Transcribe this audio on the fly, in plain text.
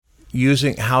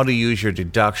using how to use your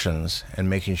deductions and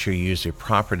making sure you use your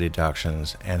proper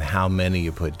deductions, and how many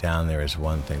you put down there is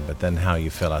one thing, but then how you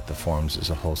fill out the forms is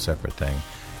a whole separate thing,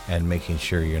 and making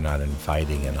sure you're not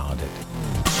inviting an audit.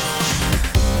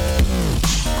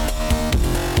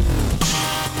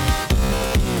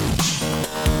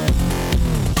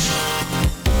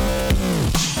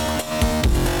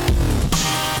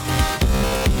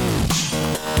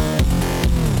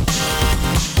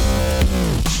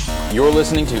 You're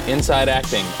listening to Inside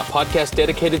Acting, a podcast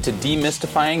dedicated to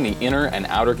demystifying the inner and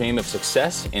outer game of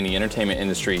success in the entertainment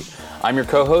industry. I'm your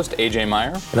co-host, AJ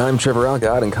Meyer. And I'm Trevor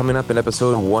Algott, and coming up in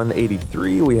episode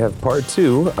 183, we have part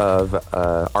 2 of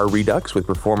our Redux with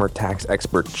performer tax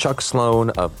expert Chuck Sloan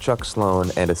of Chuck Sloan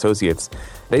 & Associates.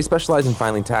 They specialize in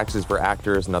filing taxes for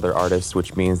actors and other artists,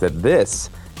 which means that this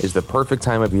is the perfect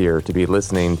time of year to be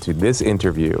listening to this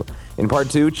interview. In part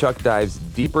 2, Chuck dives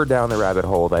deeper down the rabbit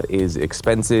hole that is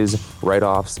expenses,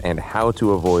 write-offs, and how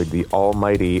to avoid the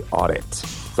almighty audit.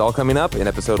 It's all coming up in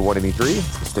episode 183,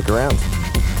 so stick around.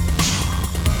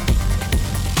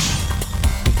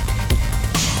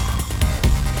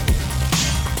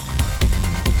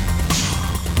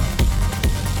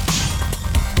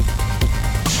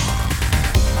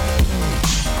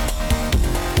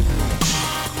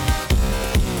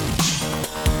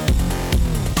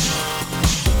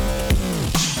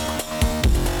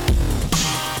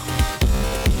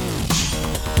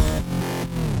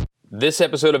 This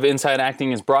episode of Inside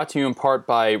Acting is brought to you in part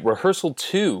by Rehearsal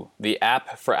 2, the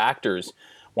app for actors.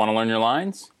 Want to learn your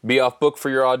lines? Be off book for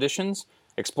your auditions?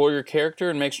 Explore your character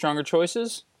and make stronger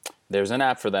choices? There's an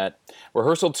app for that.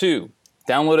 Rehearsal 2.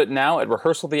 Download it now at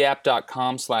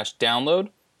rehearsaltheapp.com/download.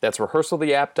 That's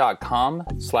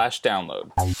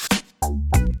rehearsaltheapp.com/download.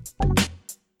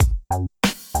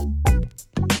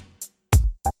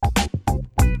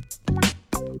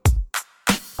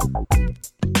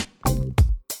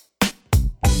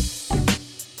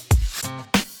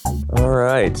 All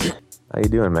right. How you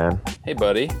doing, man? Hey,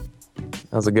 buddy.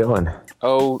 How's it going?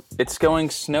 Oh, it's going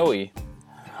snowy.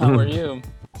 How are you?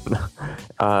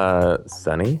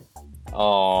 Sunny.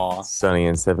 Aw. Sunny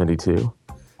and 72.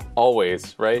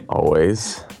 Always, right?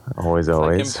 Always. Always. It's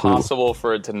like impossible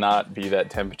for it to not be that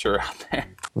temperature out there.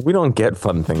 We don't get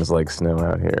fun things like snow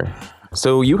out here.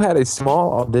 So you had a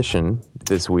small audition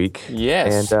this week.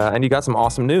 Yes. And you got some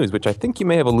awesome news, which I think you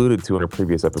may have alluded to in a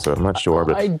previous episode. I'm not sure.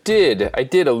 But I did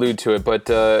allude to it, but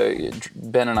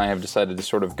Ben and I have decided to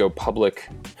sort of go public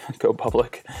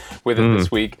with it this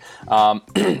week.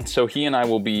 So he and I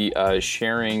will be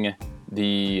sharing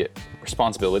the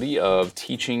responsibility of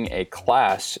teaching a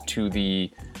class to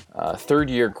the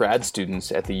third-year grad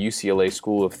students at the UCLA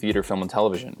School of Theater, Film, and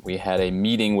Television. We had a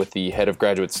meeting with the head of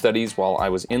graduate studies while I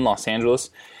was in Los Angeles,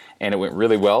 and it went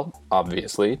really well,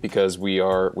 obviously, because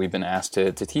we've been asked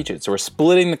to teach it. So we're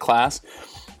splitting the class.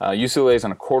 UCLA is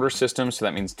on a quarter system, so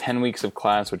that means 10 weeks of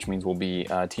class, which means we'll be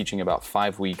teaching about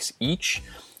 5 weeks each.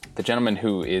 The gentleman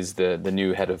who is the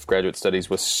new head of graduate studies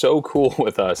was so cool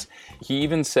with us. He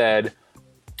even said,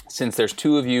 since there's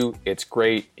 2 of you, it's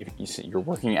great. If you're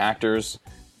working actors,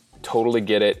 totally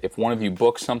get it. If one of you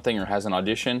books something or has an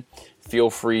audition, feel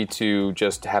free to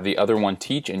just have the other one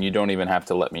teach, and you don't even have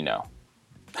to let me know.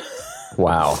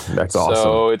 Wow, that's awesome.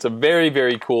 So it's a very,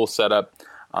 very cool setup.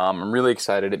 I'm really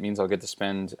excited. It means I'll get to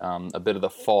spend a bit of the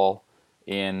fall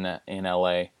in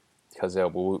LA because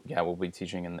we'll be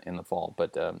teaching in the fall.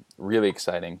 But really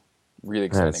exciting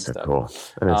That's stuff. So cool.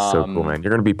 That is so cool, man.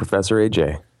 You're going to be Professor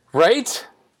AJ. Right?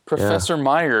 Professor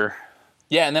Meyer.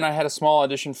 Yeah, and then I had a small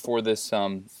audition for this,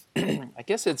 I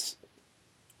guess it's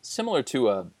similar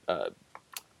to what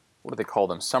do they call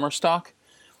them, summer stock?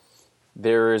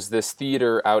 There is this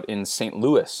theater out in St.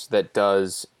 Louis that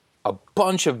does a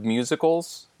bunch of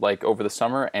musicals, like over the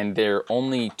summer, and they're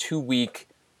only 2-week,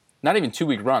 not even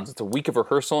 2-week runs. It's a week of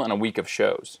rehearsal and a week of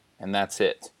shows, and that's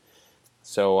it.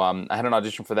 So I had an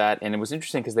audition for that, and it was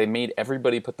interesting because they made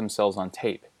everybody put themselves on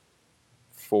tape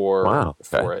for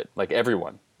it, like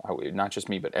everyone. Not just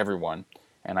me, but everyone.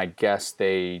 And I guess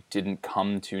they didn't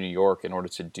come to New York in order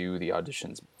to do the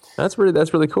auditions. That's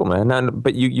really cool, man.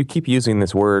 But you keep using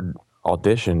this word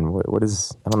audition. What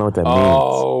is? I don't know what that means.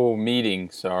 Oh,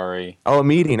 meeting. Sorry. Oh, a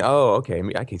meeting. Oh, okay.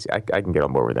 I can get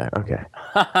on board with that. Okay.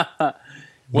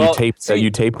 Well,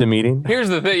 you taped a meeting. Here's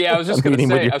the thing. Yeah, I was just going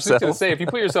to say, if you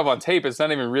put yourself on tape, it's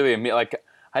not even really a meet. Like,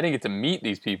 I didn't get to meet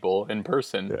these people in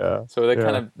person. Yeah. So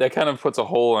that kind of puts a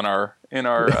hole in our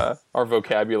our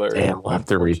vocabulary. Damn, we'll have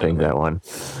to rethink that one.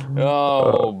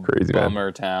 Oh, crazy bummer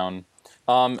man. Town.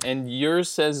 And yours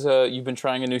says you've been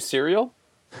trying a new cereal?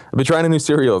 I've been trying a new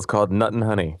cereal. It's called Nut and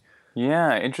Honey.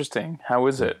 Yeah, interesting. How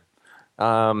is it?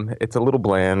 It's a little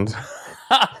bland.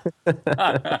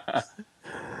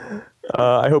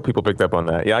 I hope people picked up on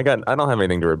that. Yeah, I don't have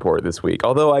anything to report this week.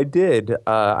 Although I did,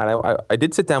 and I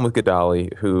did sit down with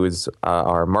Gadali, who is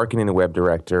our marketing and web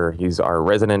director. He's our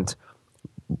resident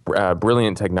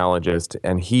brilliant technologist,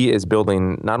 and he is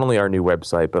building not only our new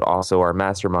website but also our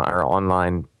mastermind, our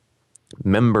online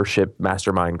membership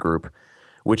mastermind group,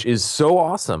 which is so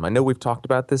awesome. I know we've talked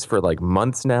about this for like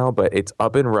months now, but it's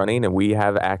up and running, and we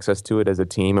have access to it as a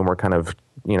team, and we're kind of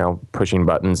pushing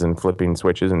buttons and flipping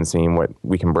switches and seeing what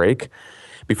we can break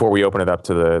before we open it up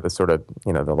to the sort of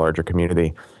the larger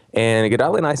community. And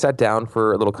Gadali and I sat down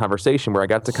for a little conversation where I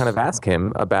got to kind of ask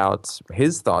him about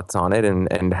his thoughts on it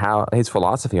and how his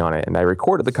philosophy on it. And I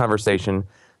recorded the conversation.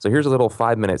 So here's a little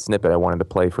 5-minute snippet I wanted to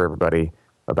play for everybody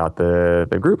about the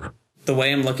group. The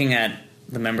way I'm looking at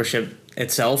the membership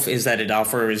itself is that it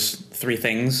offers 3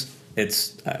 things.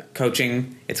 It's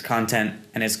coaching, it's content,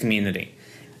 and it's community.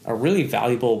 A really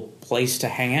valuable place to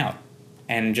hang out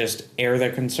and just air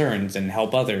their concerns and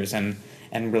help others and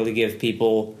really give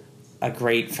people a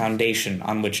great foundation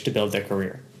on which to build their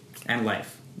career and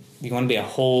life. You want to be a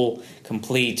whole,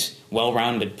 complete,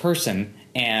 well-rounded person,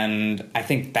 and I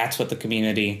think that's what the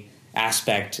community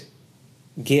aspect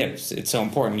gives. It's so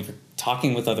important. You're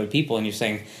talking with other people and you're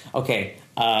saying, okay,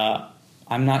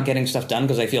 I'm not getting stuff done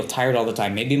because I feel tired all the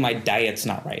time. Maybe my diet's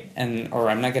not right, or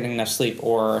I'm not getting enough sleep,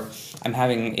 or I'm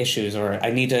having issues, or I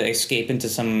need to escape into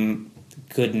some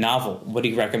good novel. What do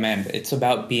you recommend? It's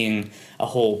about being a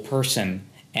whole person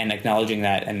and acknowledging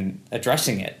that and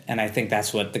addressing it. And I think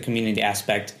that's what the community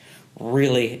aspect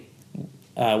really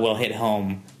will hit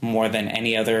home more than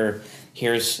any other,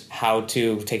 here's how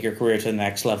to take your career to the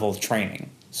next level training.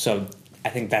 So I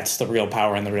think that's the real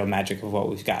power and the real magic of what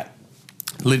we've got.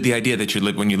 The idea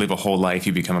that when you live a whole life,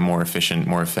 you become a more efficient,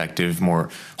 more effective, more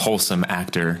wholesome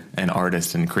actor and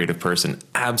artist and creative person.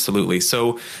 Absolutely.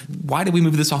 So why did we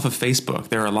move this off of Facebook?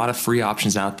 There are a lot of free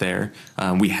options out there.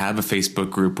 We have a Facebook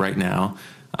group right now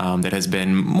that has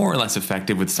been more or less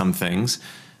effective with some things.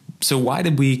 So why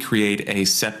did we create a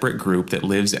separate group that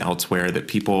lives elsewhere that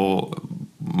people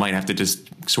might have to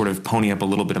just sort of pony up a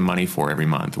little bit of money for every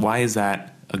month? Why is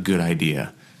that a good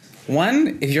idea?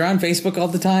 One, if you're on Facebook all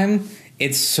the time,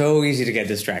 it's so easy to get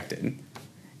distracted.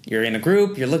 You're in a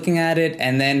group, you're looking at it,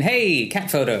 and then, hey,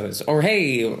 cat photos, or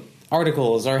hey,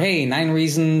 articles, or hey, 9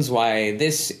 reasons why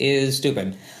this is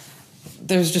stupid.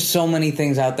 There's just so many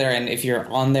things out there, and if you're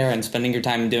on there and spending your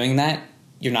time doing that,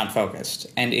 you're not focused.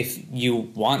 And if you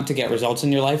want to get results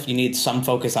in your life, you need some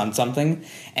focus on something,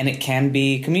 and it can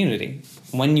be community.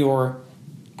 When you're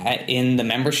in the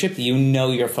membership,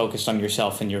 you're focused on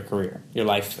yourself and your career, your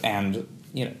life, and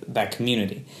that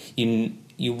community.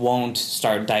 You won't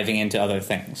start diving into other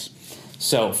things.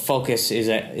 So focus is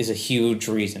a huge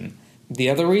reason. The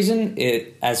other reason,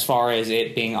 as far as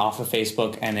it being off of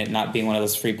Facebook and it not being one of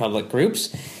those free public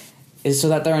groups, is so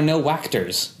that there are no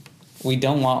whackers. We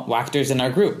don't want whackers in our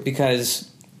group,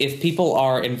 because if people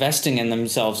are investing in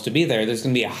themselves to be there, there's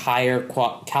going to be a higher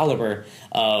caliber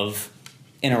of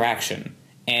interaction.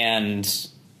 And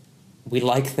we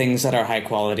like things that are high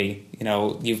quality.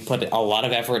 You've put a lot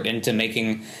of effort into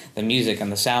making the music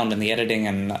and the sound and the editing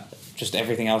and just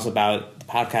everything else about the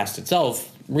podcast itself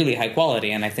really high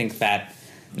quality. And I think that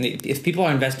if people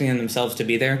are investing in themselves to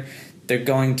be there, they're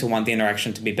going to want the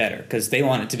interaction to be better because they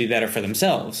want it to be better for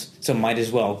themselves. So might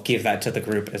as well give that to the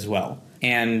group as well.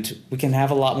 And we can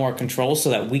have a lot more control so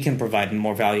that we can provide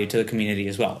more value to the community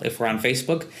as well. If we're on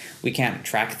Facebook, we can't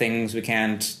track things, we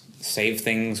can't save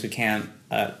things, we can't,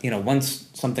 once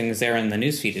something is there in the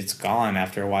newsfeed, it's gone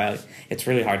after a while. It's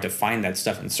really hard to find that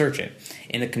stuff and search it.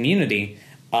 In the community,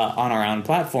 on our own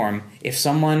platform, if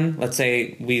someone, let's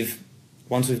say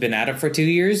once we've been at it for 2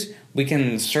 years, we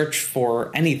can search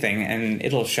for anything and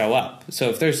it'll show up. So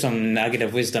if there's some nugget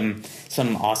of wisdom,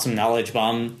 some awesome knowledge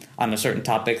bomb on a certain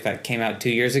topic that came out 2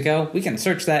 years ago, we can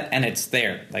search that and it's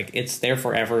there. Like, it's there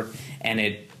forever,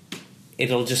 and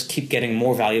it'll just keep getting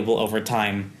more valuable over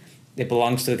time. It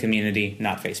belongs to the community,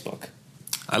 not Facebook.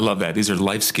 I love that. These are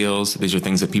life skills. These are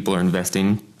things that people are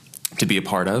investing to be a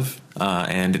part of.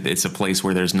 And it's a place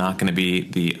where there's not going to be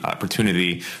the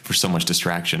opportunity for so much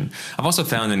distraction. I've also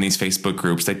found in these Facebook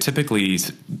groups, they typically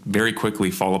very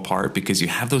quickly fall apart because you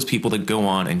have those people that go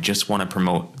on and just want to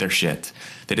promote their shit.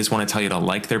 They just want to tell you to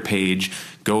like their page,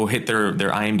 go hit their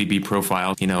IMDb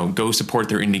profile, go support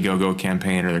their Indiegogo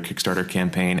campaign or their Kickstarter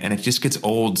campaign. And it just gets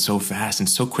old so fast and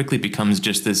so quickly becomes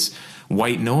just this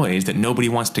white noise that nobody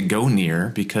wants to go near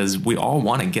because we all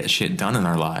want to get shit done in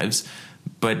our lives.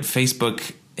 But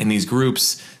Facebook in these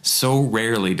groups, so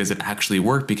rarely does it actually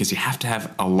work because you have to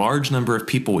have a large number of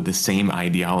people with the same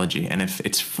ideology. And if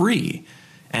it's free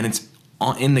and it's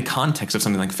in the context of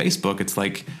something like Facebook, it's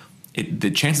like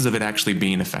the chances of it actually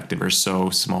being effective are so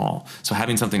small. So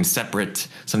having something separate,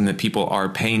 something that people are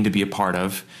paying to be a part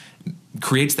of,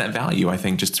 creates that value, I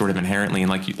think, just sort of inherently. And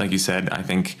like you said, I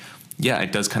think, yeah,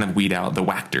 it does kind of weed out the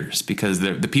whackers, because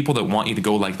the people that want you to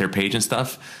go like their page and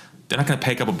stuff, they're not going to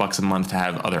pay a couple bucks a month to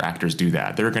have other actors do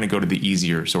that. They're going to go to the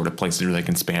easier sort of places where they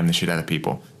can spam the shit out of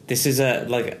people. This is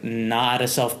not a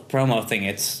self-promo thing.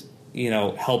 It's,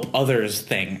 help others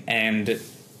thing. And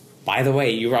by the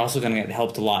way, you're also going to get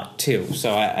helped a lot too.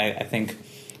 So I think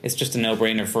it's just a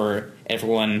no-brainer for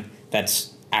everyone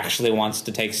that's actually wants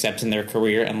to take steps in their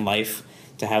career and life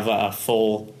to have a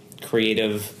full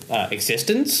creative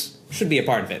existence. Should be a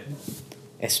part of it,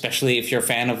 especially if you're a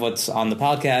fan of what's on the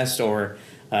podcast or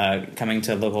coming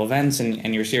to local events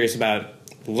and you're serious about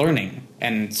learning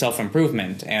and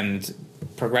self-improvement and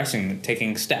progressing,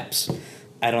 taking steps.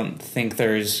 I don't think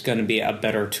there's going to be a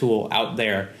better tool out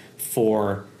there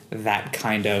for that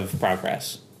kind of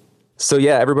progress. So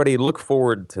yeah, everybody look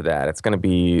forward to that. It's going to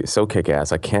be so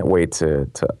kick-ass. I can't wait to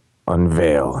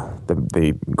unveil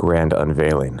the grand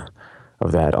unveiling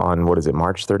of that on, what is it,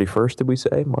 March 31st, did we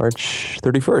say? March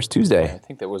 31st, Tuesday. I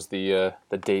think that was the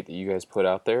date that you guys put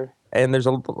out there. And there's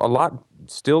a lot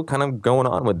still kind of going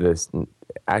on with this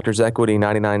Actors Equity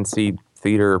 99C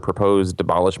theater proposed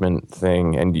abolishment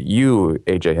thing. And you,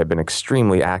 AJ, have been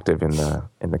extremely active in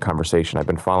the conversation. I've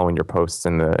been following your posts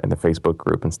in the Facebook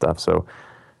group and stuff. So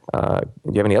do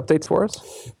you have any updates for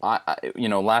us?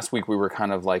 Last week we were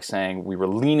kind of like saying we were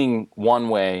leaning one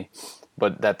way,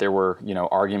 but that there were,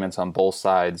 arguments on both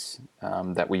sides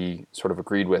that we sort of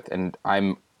agreed with. And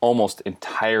I'm almost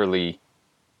entirely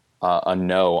a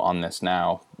no on this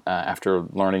now after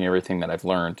learning everything that I've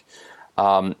learned.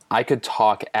 I could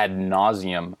talk ad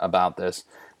nauseum about this,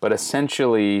 but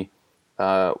essentially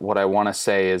what I want to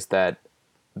say is that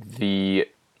the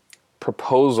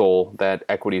proposal that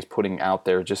Equity is putting out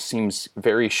there just seems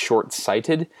very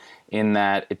short-sighted in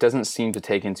that it doesn't seem to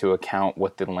take into account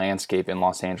what the landscape in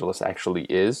Los Angeles actually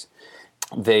is.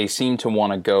 They seem to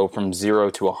want to go from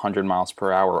 0 to 100 miles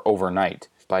per hour overnight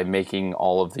by making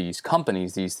all of these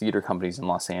companies, these theater companies in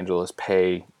Los Angeles,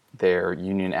 pay their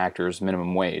union actors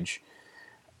minimum wage.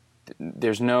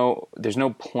 There's no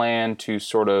plan to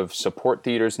sort of support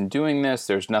theaters in doing this.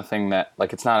 There's nothing that,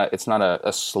 like, it's not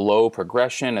a slow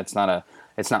progression. It's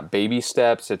not baby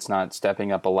steps. It's not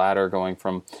stepping up a ladder going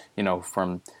from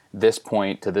this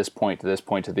point to this point to this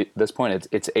point to this point.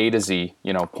 It's A to Z,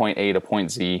 point A to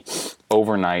point Z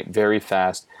overnight, very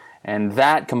fast. And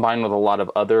that, combined with a lot of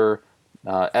other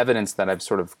evidence that I've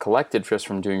sort of collected just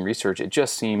from doing research, it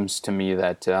just seems to me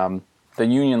that the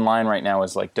union line right now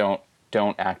is like, don't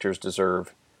actors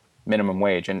deserve minimum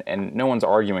wage? And no one's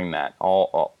arguing that.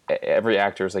 Every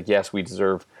actor is like, yes, we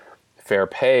deserve fair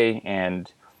pay, and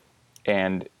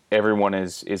everyone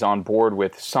is on board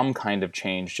with some kind of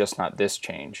change, just not this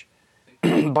change.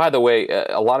 By the way,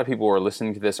 a lot of people who are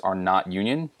listening to this are not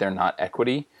union. They're not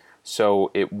Equity.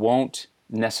 So it won't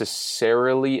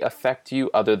necessarily affect you,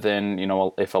 other than,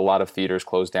 if a lot of theaters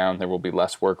close down, there will be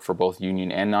less work for both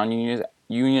union and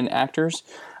non-union actors.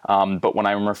 But when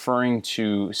I'm referring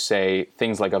to, say,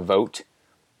 things like a vote,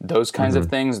 those kinds of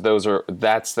things,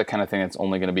 that's the kind of thing that's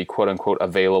only going to be quote unquote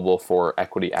available for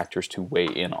Equity actors to weigh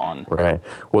in on. Right.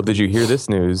 Well, did you hear this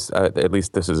news? At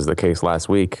least this is the case last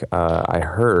week. I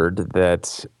heard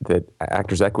that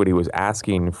Actors Equity was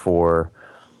asking for,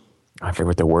 I forget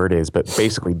what the word is, but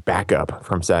basically backup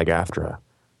from SAG-AFTRA.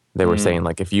 They were saying,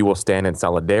 like, if you will stand in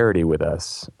solidarity with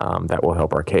us, that will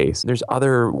help our case. There's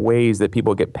other ways that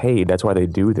people get paid. That's why they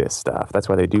do this stuff. That's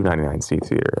why they do 99C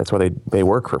Theater. That's why they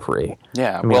work for free.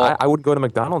 Yeah. I mean, I would go to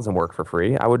McDonald's and work for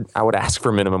free. I would ask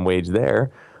for minimum wage there,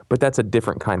 but that's a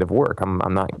different kind of work. I'm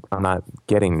not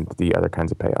getting the other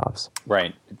kinds of payoffs.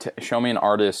 Right. Show me a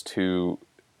true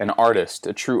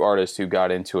artist who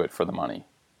got into it for the money.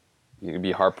 You'd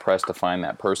be hard pressed to find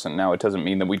that person. Now, it doesn't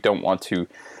mean that we don't want to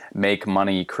make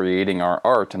money creating our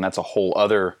art, and that's a whole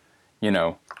other,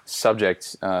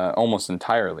 subject almost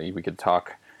entirely. We could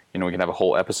talk, we could have a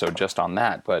whole episode just on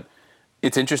that. But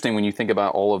it's interesting when you think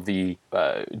about all of the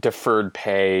deferred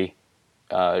pay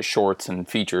shorts and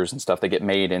features and stuff that get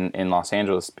made in Los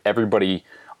Angeles. Everybody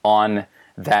on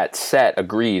that set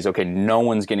agrees, okay, no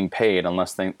one's getting paid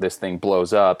unless this thing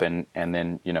blows up, and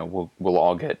then we'll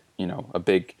all get a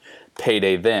big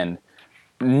payday then,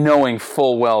 knowing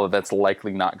full well that that's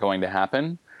likely not going to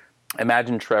happen.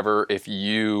 Imagine, Trevor, if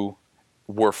you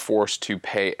were forced to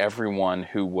pay everyone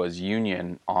who was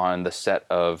union on the set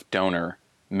of Donor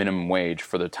minimum wage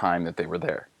for the time that they were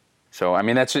there. So I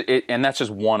mean that's it, and that's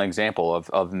just one example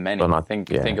of many. Think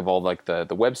of all like the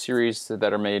web series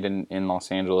that are made in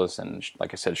Los Angeles, and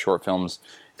like I said, short films,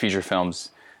 feature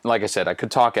films. Like I said, I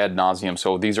could talk ad nauseum.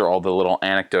 So these are all the little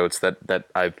anecdotes that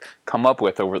I've come up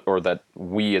with or that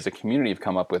we as a community have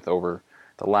come up with over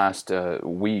the last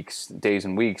days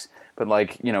and weeks. But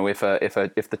like, you know, if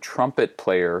the trumpet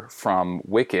player from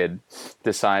Wicked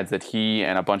decides that he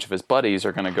and a bunch of his buddies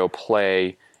are going to go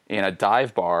play in a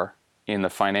dive bar in the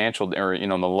financial, or you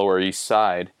know, on the Lower East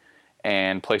Side,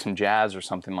 and play some jazz or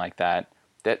something like that,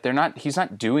 he's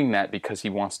not doing that because he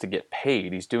wants to get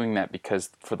paid. He's doing that because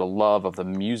for the love of the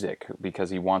music, because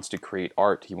he wants to create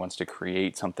art. He wants to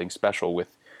create something special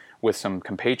with some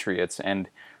compatriots, and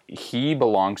he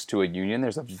belongs to a union.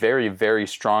 There's a very, very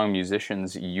strong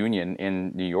musicians union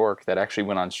in New York that actually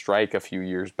went on strike a few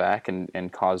years back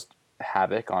and caused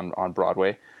havoc on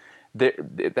Broadway.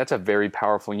 That's a very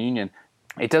powerful union.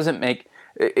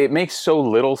 It makes so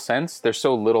little sense. There's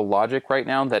so little logic right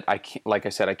now that I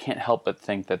can't help but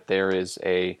think that there is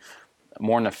a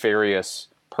more nefarious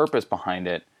purpose behind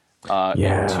it.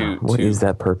 What is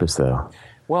that purpose though?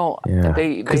 Well,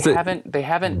 they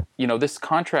haven't, you know, this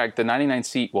contract, the 99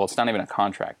 seat, well, it's not even a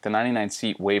contract. The 99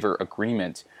 seat waiver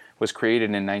agreement was created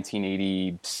in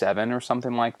 1987 or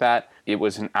something like that. It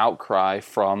was an outcry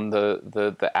from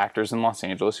the actors in Los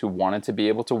Angeles who wanted to be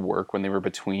able to work when they were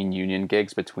between union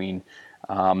gigs, between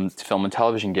film and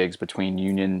television gigs, between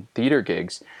union theater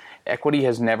gigs. Equity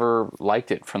has never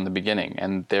liked it from the beginning,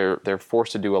 and they're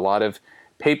forced to do a lot of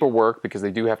paperwork because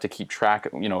they do have to keep track.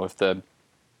 You know, if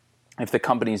the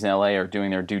companies in LA are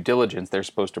doing their due diligence, they're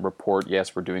supposed to report,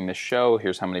 yes, we're doing this show,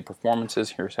 here's how many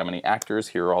performances, here's how many actors,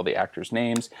 here are all the actors'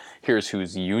 names, here's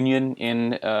who's union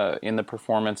in the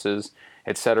performances,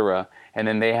 etc. And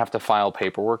then they have to file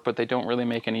paperwork, but they don't really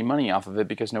make any money off of it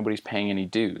because nobody's paying any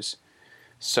dues.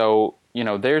 So, you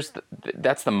know,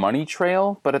 that's the money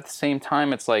trail, but at the same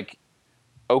time, it's like,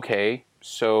 okay,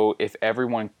 so if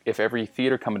every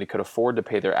theater company could afford to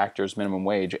pay their actors minimum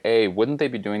wage, A, wouldn't they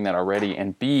be doing that already?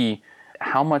 And B,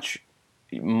 how much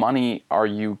money are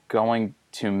you going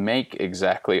to make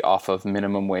exactly off of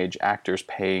minimum wage actors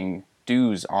paying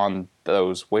dues on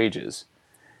those wages?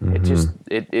 Mm-hmm.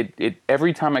 It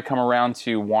every time I come around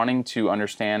to wanting to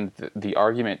understand the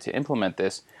argument to implement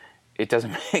this, it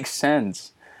doesn't make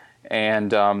sense.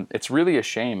 And it's really a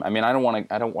shame. I mean, I don't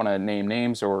want to name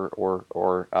names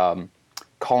or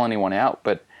call anyone out,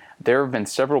 but there have been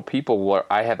several people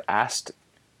where I have asked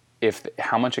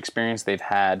how much experience they've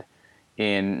had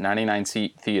in 99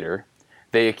 seat theater.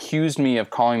 They accused me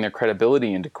of calling their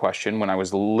credibility into question when I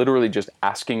was literally just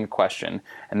asking a question.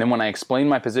 And then when I explained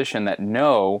my position that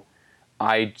no,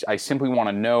 I simply want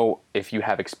to know if you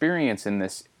have experience in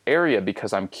this area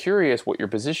because I'm curious what your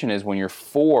position is when you're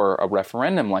for a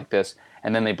referendum like this,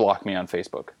 and then they block me on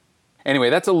Facebook. Anyway,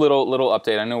 that's a little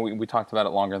update. I know we talked about it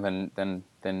longer than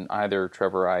either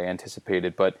Trevor or I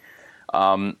anticipated, but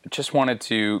just wanted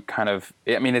to kind of,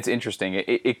 I mean, it's interesting.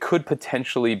 It could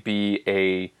potentially be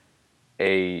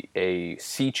a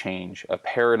sea change, a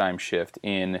paradigm shift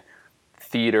in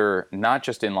theater, not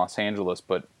just in Los Angeles,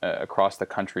 but across the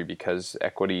country, because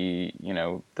Equity, you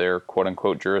know, their quote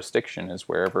unquote jurisdiction is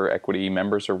wherever Equity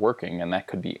members are working, and that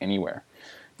could be anywhere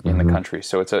in the country.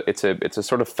 So it's a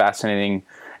sort of fascinating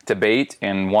debate,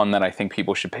 and one that I think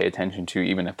people should pay attention to,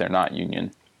 even if they're not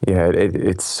union. Yeah,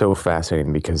 it's so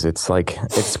fascinating because it's like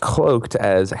it's cloaked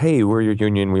as, hey, we're your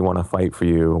union, we want to fight for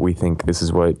you, we think this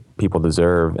is what people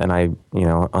deserve. And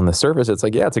on the surface, it's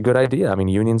like, yeah, it's a good idea. I mean,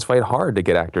 unions fight hard to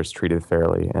get actors treated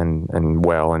fairly and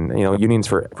well, and unions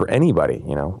for anybody,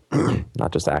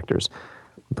 not just actors.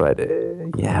 But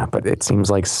but it seems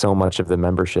like so much of the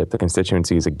membership, the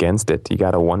constituency, is against it. You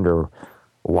got to wonder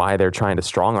why they're trying to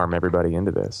strong arm everybody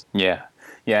into this. Yeah,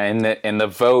 and the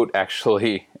vote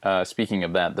actually. Speaking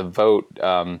of that, the vote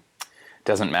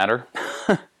doesn't matter.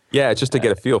 Yeah, it's just to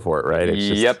get a feel for it, right?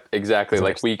 Yep, exactly.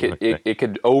 Like it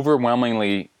could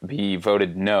overwhelmingly be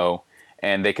voted no,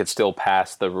 and they could still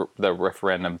pass the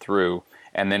referendum through.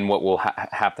 And then what will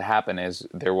have to happen is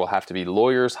there will have to be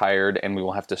lawyers hired, and we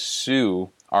will have to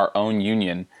sue our own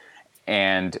union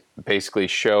and basically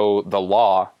show the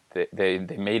law that they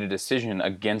made a decision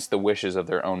against the wishes of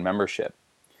their own membership.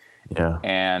 Yeah.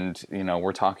 And,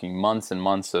 we're talking months and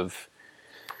months of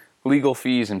legal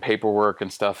fees and paperwork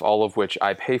and stuff, all of which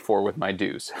I pay for with my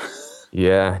dues.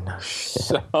 Yeah. No shit.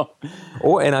 So,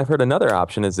 and I've heard another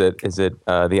option is that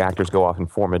the actors go off and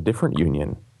form a different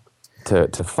union to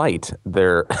fight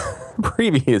their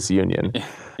previous union.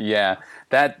 Yeah.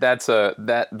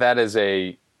 That is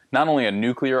a not only a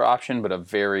nuclear option, but a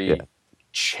very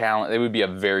challenge. It would be a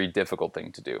very difficult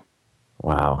thing to do.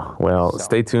 Wow. Well,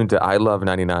 stay tuned to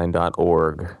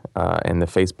ilove99.org and the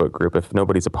Facebook group. If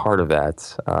nobody's a part of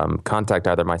that, contact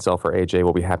either myself or AJ.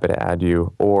 We'll be happy to add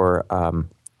you, or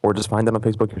just find them on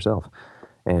Facebook yourself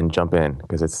and jump in,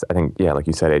 because it's, I think, yeah, like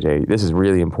you said, AJ, this is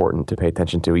really important to pay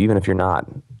attention to, even if you're not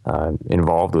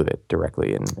involved with it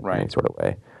directly in any sort of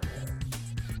way.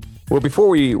 Well, before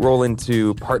we roll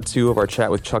into part 2 of our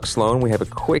chat with Chuck Sloan, we have a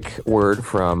quick word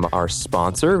from our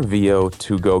sponsor,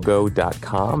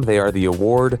 vo2gogo.com. They are the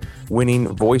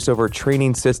award-winning voiceover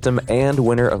training system and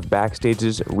winner of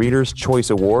Backstage's Reader's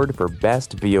Choice Award for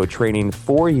Best VO Training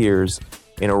 4 years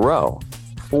in a row.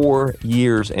 4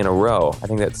 years in a row. I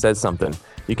think that says something.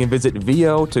 You can visit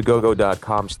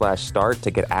vo2gogo.com/start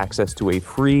to get access to a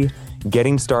free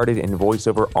Getting Started in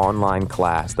VoiceOver online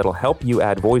class that'll help you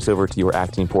add voiceover to your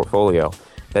acting portfolio.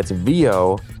 That's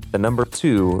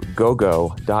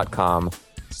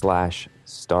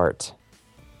vo2gogo.com/start.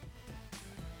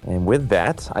 And with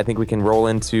that, I think we can roll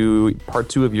into part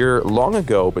 2 of your long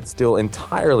ago but still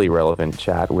entirely relevant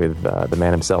chat with the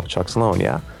man himself, Chuck Sloan,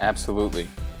 yeah? Absolutely.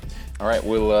 All right,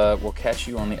 we'll catch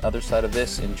you on the other side of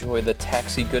this. Enjoy the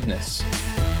taxi goodness.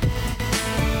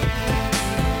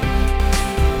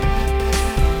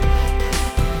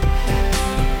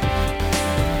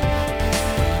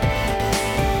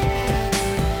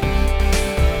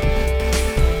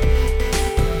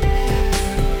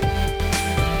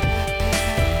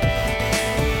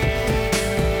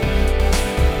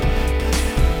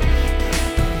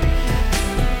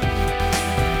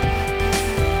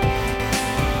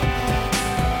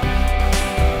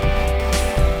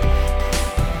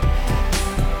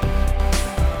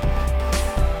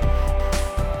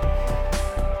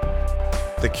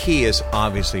 The key is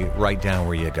obviously write down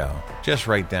where you go. Just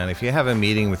write down. If you have a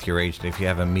meeting with your agent, if you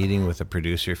have a meeting with a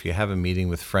producer, if you have a meeting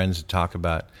with friends to talk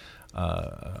about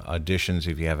auditions,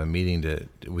 if you have a meeting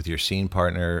with your scene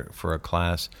partner for a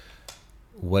class,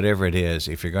 whatever it is,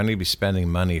 if you're going to be spending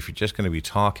money, if you're just going to be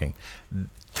talking,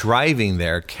 driving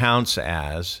there counts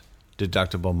as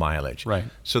deductible mileage. Right.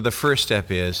 So the first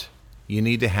step is you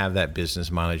need to have that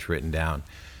business mileage written down.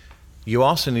 You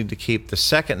also need to keep, the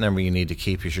second number you need to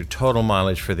keep is your total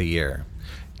mileage for the year.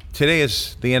 Today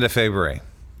is the end of February.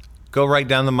 Go write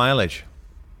down the mileage.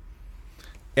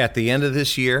 At the end of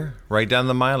this year, write down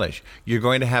the mileage. You're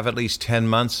going to have at least 10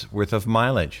 months worth of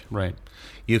mileage. Right.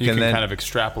 You can then kind of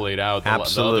extrapolate out the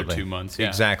other 2 months. Yeah.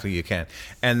 Exactly, you can.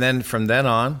 And then from then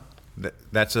on,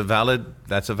 that's a valid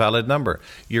number.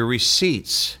 Your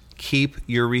receipts, keep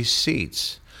your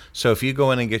receipts. So if you go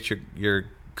in and get your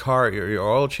car, your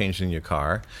oil changed in your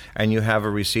car, and you have a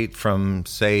receipt from,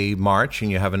 say, March,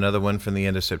 and you have another one from the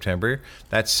end of September,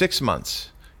 that's 6 months.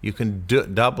 You can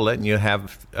double it, and you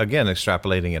have, again,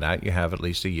 extrapolating it out, you have at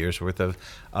least a year's worth of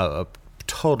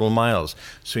total miles.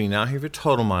 So you now have your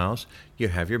total miles, you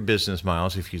have your business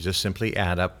miles if you just simply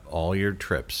add up all your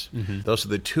trips. Mm-hmm. Those are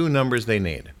the 2 numbers they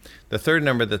need. The third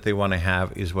number that they want to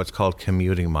have is what's called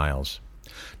commuting miles.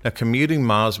 Now, commuting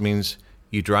miles means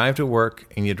you drive to work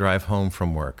and you drive home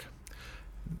from work.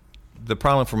 The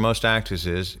problem for most actors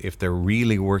is, if they're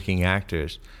really working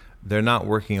actors, they're not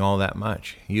working all that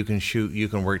much. You can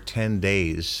work 10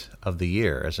 days of the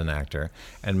year as an actor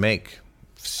and make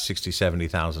 $60,000,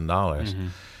 $70,000. Mm-hmm.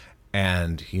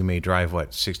 And you may drive,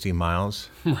 60 miles?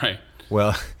 Right.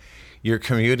 Well, your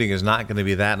commuting is not going to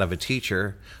be that of a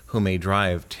teacher who may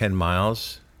drive 10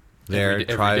 miles there,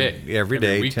 every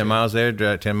day, 10 miles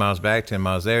there, 10 miles back, 10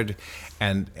 miles there.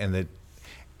 And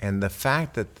the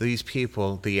fact that these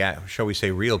people, shall we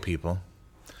say real people,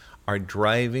 are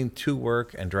driving to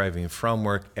work and driving from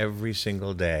work every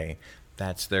single day,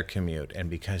 that's their commute. And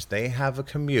because they have a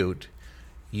commute,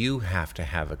 you have to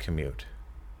have a commute.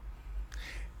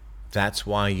 That's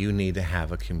why you need to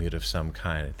have a commute of some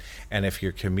kind. And if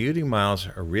your commuting miles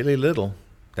are really little,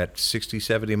 that 60,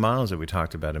 70 miles that we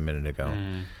talked about a minute ago,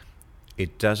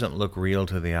 it doesn't look real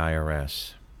to the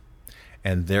IRS.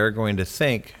 And they're going to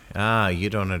think, you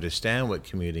don't understand what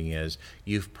commuting is.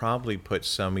 You've probably put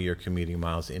some of your commuting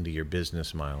miles into your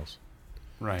business miles.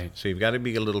 Right. So you've got to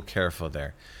be a little careful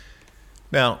there.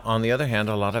 Now, on the other hand,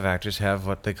 a lot of actors have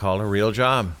what they call a real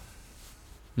job.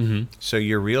 Mm-hmm. So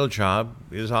your real job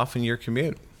is often your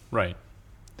commute. Right.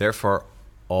 Therefore,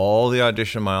 all the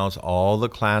audition miles, all the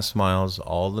class miles,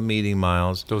 all the meeting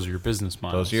miles. Those are your business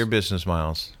miles. Those are your business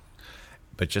miles.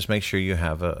 But just make sure you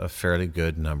have a fairly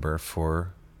good number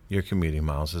for your commuting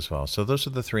miles as well. So those are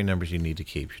the 3 numbers you need to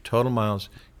keep: your total miles,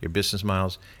 your business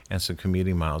miles, and some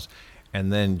commuting miles.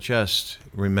 And then just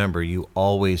remember, you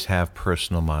always have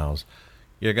personal miles.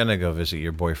 You're going to go visit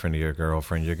your boyfriend or your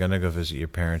girlfriend. You're going to go visit your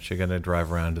parents. You're going to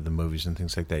drive around to the movies and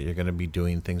things like that. You're going to be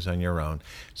doing things on your own.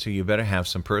 So you better have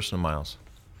some personal miles.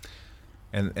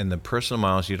 And the personal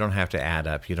miles you don't have to add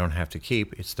up. You don't have to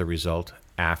keep. It's the result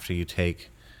after you take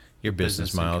your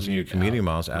business miles and your commuting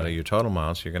miles out of your total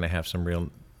miles. You're going to have some real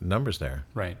numbers there.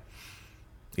 Right.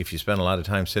 If you spend a lot of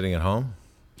time sitting at home,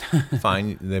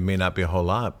 fine, there may not be a whole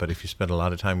lot. But if you spend a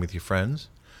lot of time with your friends,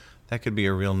 that could be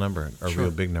a real number, a real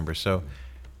big number. So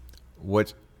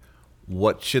what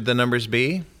should the numbers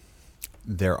be?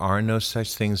 There are no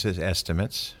such things as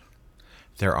estimates.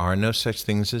 There are no such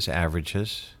things as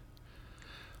averages.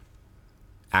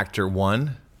 Actor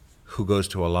 1, who goes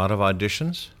to a lot of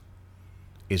auditions,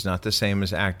 is not the same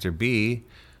as actor B,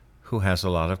 who has a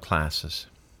lot of classes.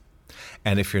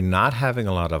 And if you're not having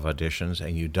a lot of auditions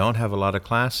and you don't have a lot of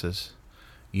classes,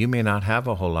 you may not have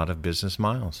a whole lot of business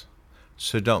miles.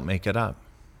 So don't make it up.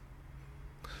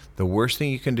 The worst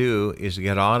thing you can do is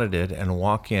get audited and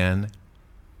walk in,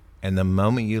 and the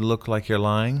moment you look like you're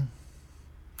lying,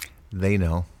 they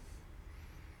know.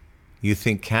 You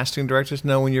think casting directors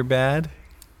know when you're bad?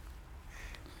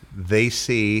 They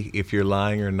see if you're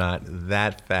lying or not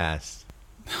that fast.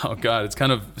 Oh, God, it's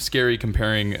kind of scary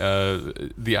comparing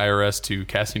the IRS to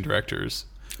casting directors.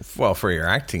 Well, for your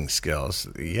acting skills,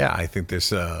 yeah, I think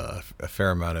there's a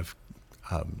fair amount of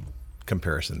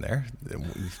comparison there.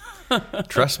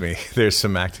 Trust me, there's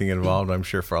some acting involved, I'm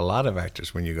sure, for a lot of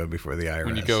actors when you go before the IRS.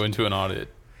 When you go into an audit.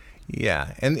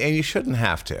 Yeah, and you shouldn't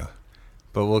have to.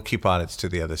 But we'll keep audits to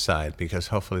the other side because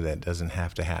hopefully that doesn't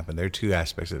have to happen. There are two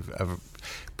aspects of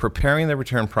preparing the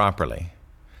return properly.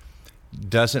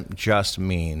 Doesn't just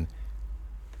mean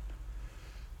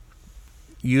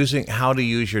using how to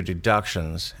use your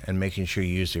deductions and making sure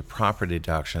you use your proper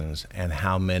deductions, and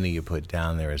how many you put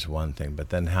down there is one thing, but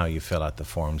then how you fill out the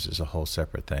forms is a whole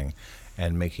separate thing,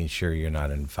 and making sure you're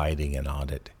not inviting an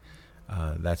audit.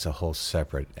 That's a whole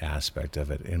separate aspect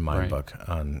of it in my book,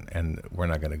 and we're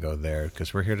not going to go there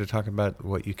because we're here to talk about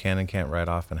what you can and can't write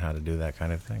off and how to do that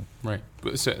kind of thing. Right.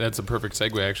 So that's a perfect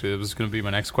segue, actually. That was going to be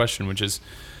my next question, which is,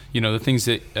 the things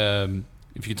that,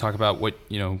 if you talk about what,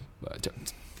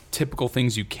 typical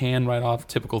things you can write off,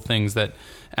 typical things that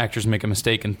actors make a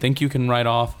mistake and think you can write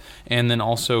off, and then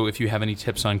also if you have any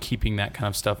tips on keeping that kind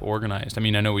of stuff organized. I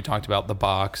mean, I know we talked about the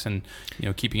box and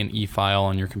keeping an e-file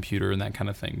on your computer and that kind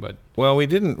of thing, but we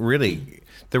didn't really.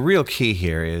 The real key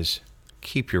here is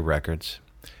keep your records.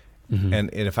 Mm-hmm. And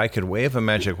if I could wave a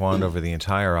magic wand over the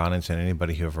entire audience and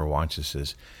anybody who ever watches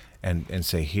this, and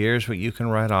say, here's what you can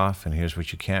write off, and here's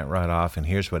what you can't write off, and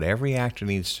here's what every actor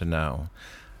needs to know.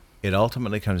 It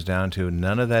ultimately comes down to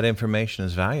none of that information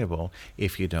is valuable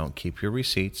if you don't keep your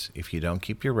receipts, if you don't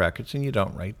keep your records, and you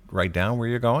don't write down where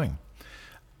you're going.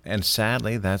 And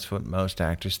sadly, that's what most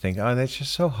actors think. Oh, that's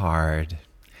just so hard.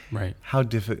 Right.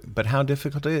 But how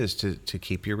difficult it is to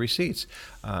keep your receipts.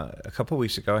 A couple of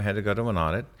weeks ago, I had to go to an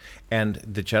audit, and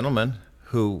the gentleman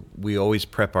who we always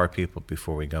prep our people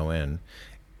before we go in,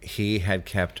 he had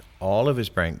kept all of his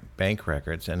bank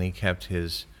records, and he kept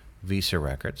his Visa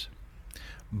records.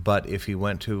 But if he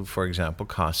went to, for example,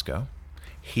 Costco,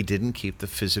 he didn't keep the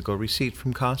physical receipt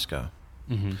from Costco.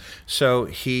 Mm-hmm. So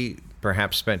he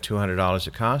perhaps spent $200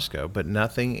 at Costco, but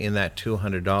nothing in that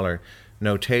 $200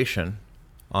 notation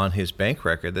on his bank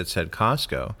record that said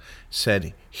Costco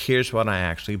said, here's what I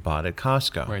actually bought at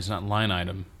Costco. Right, it's not line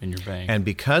item in your bank. And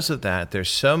because of that, there's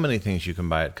so many things you can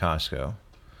buy at Costco.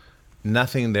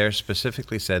 Nothing there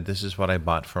specifically said, this is what I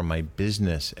bought for my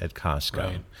business at Costco.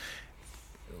 Right.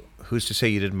 Who's to say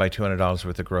you didn't buy $200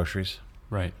 worth of groceries?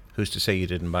 Right. Who's to say you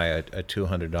didn't buy a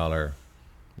 $200,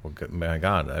 well, my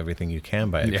God, everything you can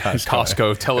buy at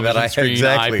Costco, television screen,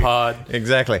 iPod.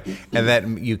 Exactly. And that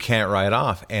you can't write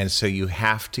off. And so you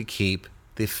have to keep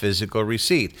the physical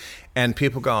receipt. And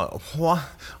people go, what?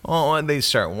 Oh, and they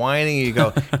start whining. You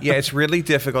go, yeah, it's really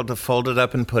difficult to fold it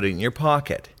up and put it in your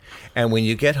pocket. And when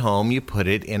you get home, you put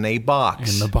it in a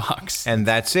box. In the box. And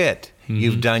that's it. Mm-hmm.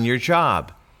 You've done your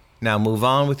job. Now move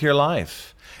on with your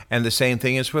life. And the same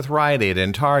thing is with Rite Aid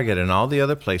and Target and all the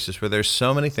other places where there's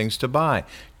so many things to buy.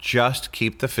 Just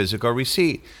keep the physical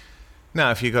receipt.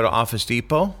 Now, if you go to Office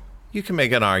Depot, you can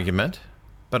make an argument.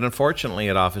 But unfortunately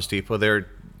at Office Depot, there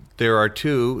are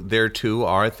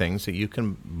things that you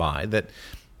can buy that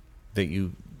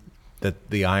the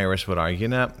IRS would argue,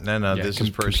 no, this is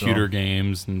personal. Computer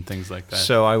games and things like that.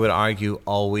 So I would argue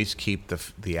always keep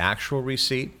the actual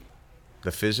receipt,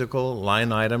 the physical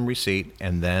line item receipt,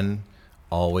 and then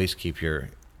always keep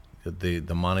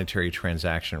the monetary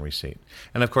transaction receipt.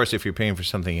 And of course, if you're paying for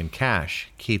something in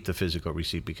cash, keep the physical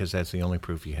receipt because that's the only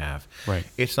proof you have. Right.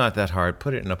 It's not that hard.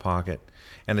 Put it in a pocket.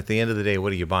 And at the end of the day,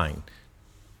 what are you buying?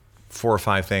 4 or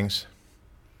 5 things.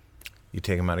 You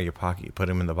take them out of your pocket, you put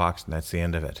them in the box, and that's the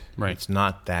end of it. Right. It's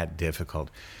not that difficult.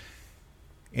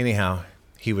 Anyhow,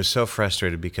 he was so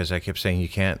frustrated because I kept saying,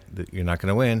 you're not going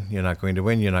to win, you're not going to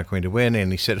win, you're not going to win.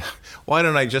 And he said, why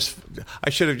don't I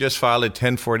should have just filed a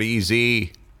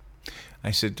 1040EZ.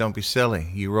 I said, don't be silly.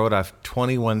 You wrote off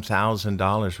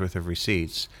 $21,000 worth of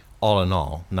receipts, all in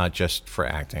all, not just for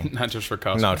acting. Not just for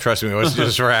costume. No, trust me, it was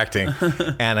just for acting.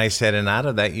 And I said, and out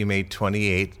of that, you got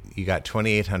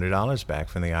 $2,800 back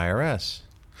from the IRS.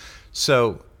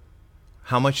 So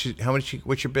what's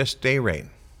your best day rate?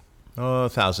 Oh,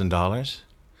 $1,000.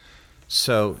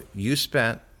 So you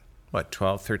spent,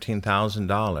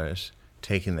 $12,000-$13,000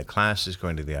 taking the classes,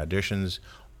 going to the auditions,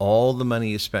 all the money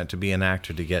you spent to be an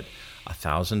actor to get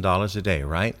 $1,000 a day,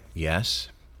 right? Yes.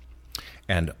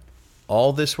 And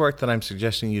all this work that I'm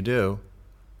suggesting you do,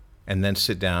 and then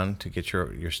sit down to get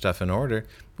your stuff in order,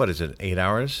 what is it, 8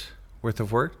 hours worth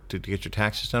of work to get your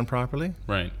taxes done properly?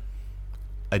 Right.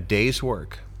 A day's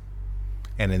work.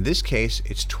 And in this case,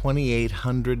 it's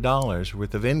 $2,800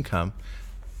 worth of income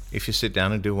if you sit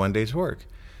down and do 1 day's work.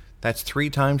 That's 3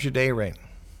 times your day rate.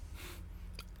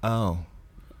 Oh.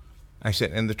 I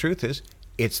said, and the truth is,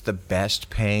 it's the best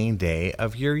paying day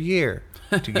of your year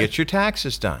to get your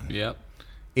taxes done. Yep.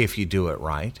 If you do it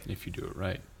right. If you do it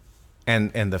right.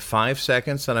 And the 5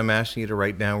 seconds that I'm asking you to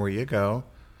write down where you go,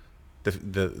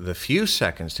 the few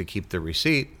seconds to keep the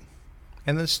receipt,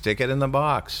 and then stick it in the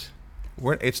box.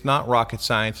 It's not rocket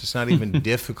science. It's not even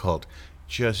difficult.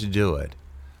 Just do it.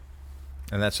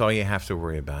 And that's all you have to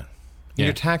worry about. Yeah.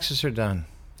 Your taxes are done.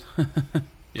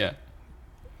 Yeah.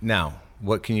 Now,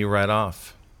 what can you write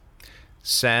off?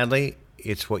 Sadly,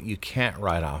 it's what you can't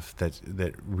write off that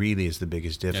really is the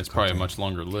biggest difficulty. Yeah, it's probably a much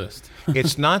longer list.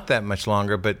 It's not that much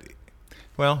longer, but,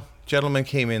 gentleman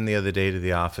came in the other day to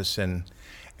the office, and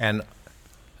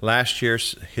last year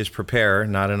his preparer,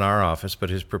 not in our office, but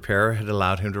his preparer had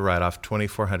allowed him to write off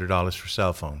 $2,400 for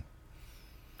cell phone.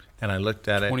 And I looked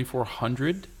at it.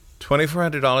 $2,400?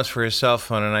 $2,400 for his cell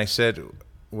phone, and I said,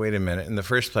 wait a minute. In the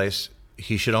first place,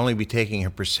 he should only be taking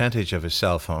a percentage of his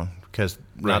cell phone, because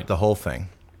not the whole thing.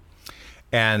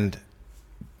 And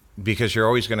because you're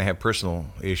always going to have personal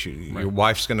issues. Right. Your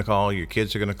wife's going to call, your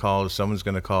kids are going to call, someone's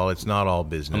going to call. It's not all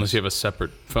business. Unless you have a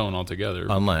separate phone altogether.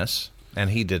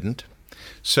 And he didn't.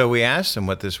 So we asked him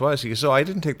what this was. He goes, I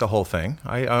didn't take the whole thing.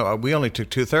 We only took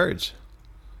 2/3.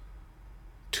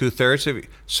 2/3 of it.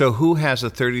 So who has a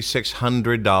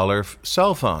 $3,600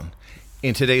 cell phone?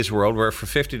 In today's world, where for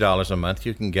 $50 a month,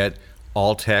 you can get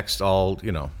all text,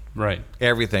 right,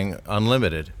 everything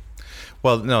unlimited.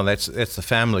 Well, no, that's the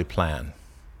family plan.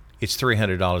 It's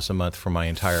 $300 a month for my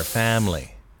entire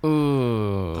family.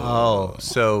 Ooh. Oh,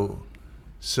 so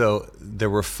there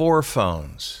were 4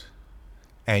 phones,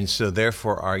 and so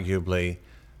therefore, arguably,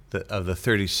 of the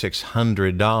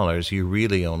 $3,600, you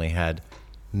really only had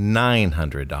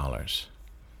 $900.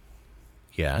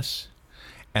 Yes.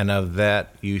 And of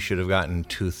that, you should have gotten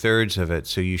 2/3 of it,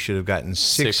 so you should have gotten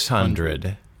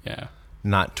 600. Yeah.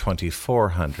 Not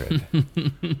 2,400.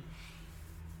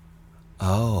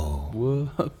 Oh.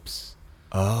 Whoops.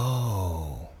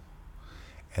 Oh.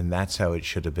 And that's how it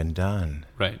should have been done.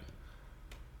 Right.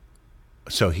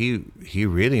 So he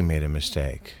really made a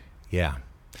mistake. Yeah.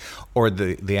 Or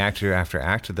the actor after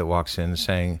actor that walks in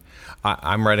saying,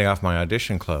 I'm writing off my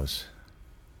audition clothes.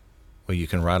 Well, you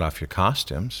can write off your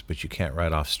costumes, but you can't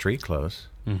write off street clothes.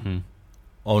 Mm-hmm.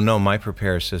 Oh, no, my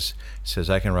preparer says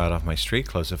I can write off my street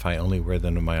clothes if I only wear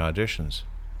them to my auditions.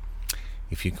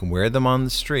 If you can wear them on the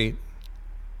street,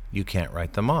 you can't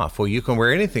write them off. Well, you can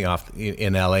wear anything off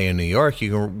in L.A. and New York.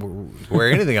 You can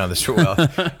wear anything on the street.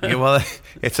 Well,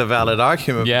 it's a valid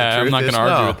argument. Yeah, I'm not going to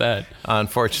argue with that.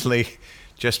 Unfortunately,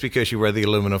 just because you wear the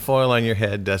aluminum foil on your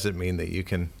head doesn't mean that you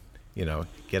can,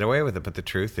 get away with it. But the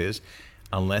truth is,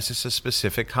 unless it's a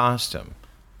specific costume,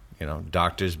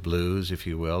 doctor's blues, if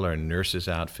you will, or a nurse's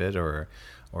outfit, or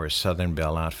a Southern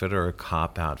Belle outfit, or a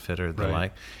cop outfit, or the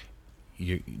like,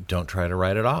 you don't try to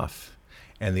write it off.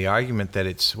 And the argument that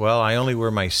I only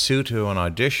wear my suit to an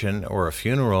audition or a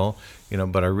funeral,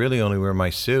 but I really only wear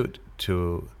my suit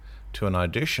to an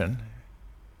audition,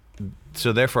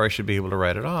 so therefore I should be able to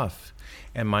write it off.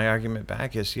 And my argument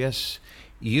back is, yes,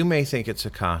 you may think it's a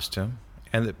costume,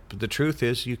 and the truth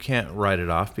is you can't write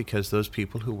it off because those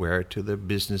people who wear it to their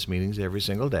business meetings every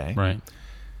single day, right,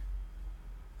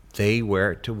 they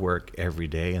wear it to work every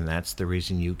day, and that's the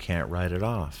reason you can't write it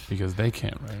off. Because they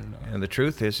can't write it off. And the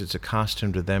truth is, it's a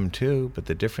costume to them too, but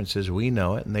the difference is we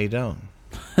know it and they don't.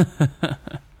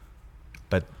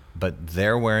 But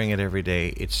they're wearing it every day.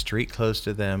 It's street clothes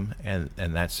to them, and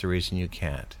that's the reason you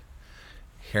can't.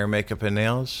 Hair, makeup, and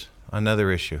nails,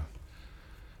 another issue.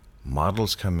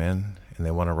 models come in and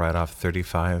they want to write off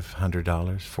 $3,500,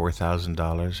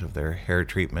 $4,000 of their hair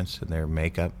treatments and their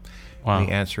makeup. Wow. And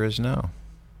the answer is no.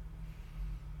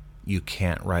 You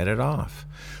can't write it off.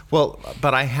 Well,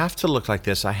 but I have to look like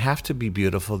this. I have to be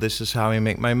beautiful. This is how I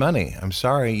make my money. I'm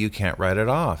sorry, you can't write it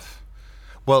off.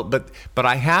 Well, but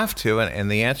I have to,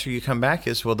 and the answer you come back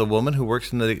is, well, the woman who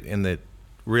works in the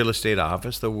real estate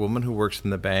office, the woman who works in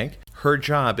the bank, her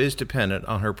job is dependent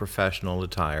on her professional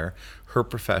attire, her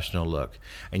professional look.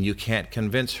 And you can't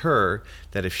convince her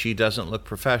that if she doesn't look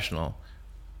professional,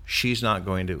 she's not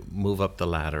going to move up the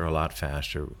ladder a lot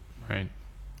faster. Right.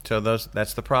 So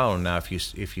that's the problem. Now, if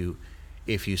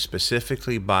you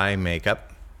specifically buy makeup,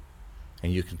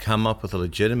 and you can come up with a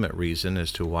legitimate reason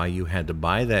as to why you had to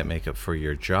buy that makeup for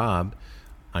your job,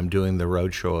 I'm doing the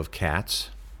roadshow of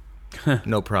cats,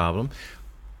 no problem.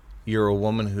 You're a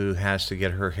woman who has to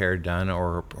get her hair done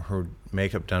or her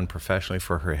makeup done professionally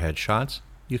for her headshots,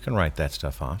 you can write that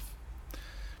stuff off.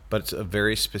 But it's a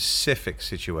very specific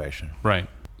situation. Right.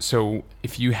 So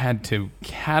if you had to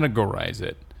categorize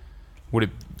it, would it?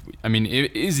 I mean,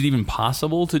 is it even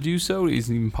possible to do so? Is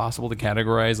it even possible to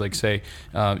categorize, like, say,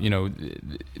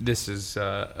 this is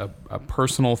a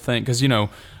personal thing? Because,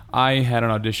 I had an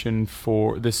audition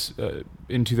for this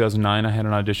in 2009. I had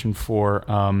an audition for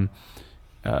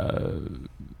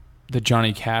the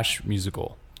Johnny Cash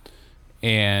musical.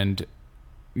 And,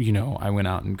 I went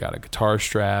out and got a guitar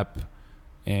strap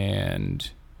and,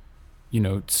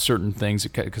 certain things,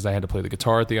 because I had to play the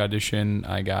guitar at the audition.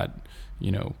 I got,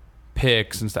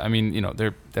 picks and stuff. I mean,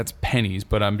 that's pennies,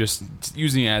 but I'm just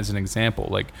using it as an example.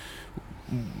 Like,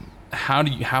 how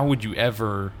would you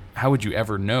ever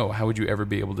know? How would you ever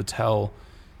be able to tell,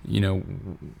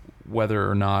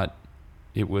 whether or not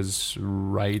it was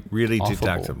right? Really offable?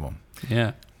 deductible.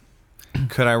 Yeah.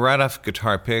 Could I write off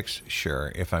guitar picks?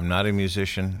 Sure. If I'm not a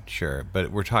musician, sure.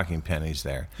 But we're talking pennies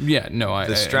there. Yeah, no,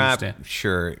 I strap, understand.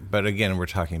 Sure. But again, we're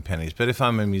talking pennies. But if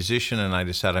I'm a musician and I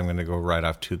decide I'm going to go write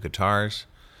off 2 guitars,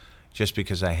 just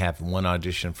because I have one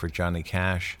audition for Johnny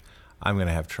Cash, I'm going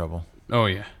to have trouble. Oh,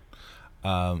 yeah.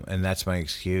 And that's my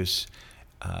excuse.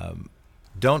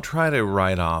 Don't try to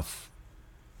write off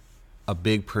a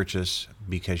big purchase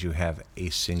because you have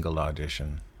a single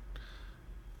audition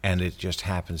and it just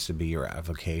happens to be your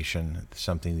avocation,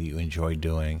 something that you enjoy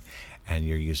doing, and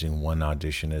you're using one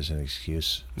audition as an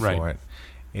excuse for it.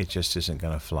 It just isn't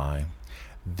going to fly.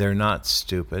 They're not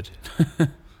stupid.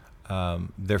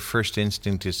 Their first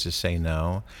instinct is to say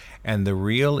no. And the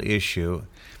real issue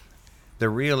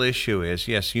is,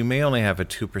 yes, you may only have a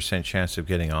 2% chance of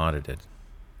getting audited.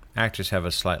 Actors have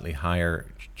a slightly higher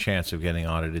chance of getting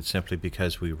audited simply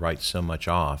because we write so much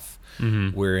off.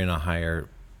 Mm-hmm. We're in a higher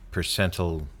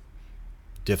percentile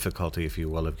difficulty, if you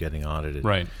will, of getting audited.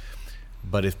 Right.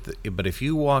 But if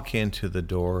you walk into the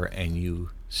door and you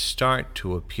start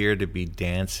to appear to be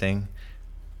dancing,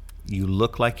 you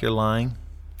look like you're lying,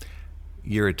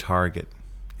 you're a target.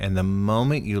 And the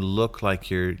moment you look like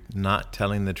you're not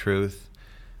telling the truth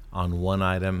on one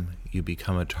item, you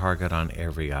become a target on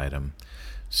every item.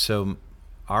 So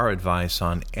our advice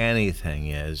on anything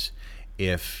is,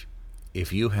 if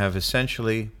you have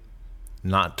essentially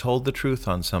not told the truth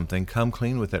on something, come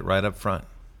clean with it right up front.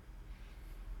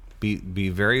 Be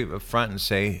very upfront and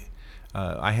say,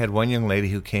 I had one young lady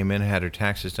who came in, had her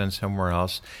taxes done somewhere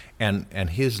else, and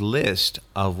his list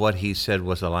of what he said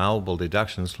was allowable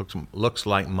deductions looks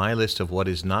like my list of what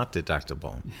is not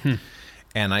deductible.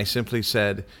 And I simply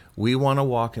said, we want to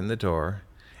walk in the door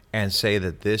and say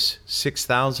that this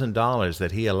 $6,000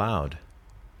 that he allowed,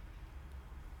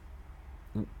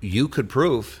 you could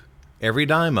prove every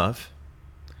dime of,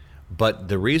 but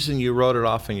the reason you wrote it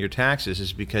off in your taxes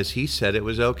is because he said it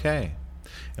was okay.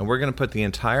 And we're going to put the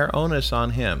entire onus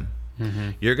on him.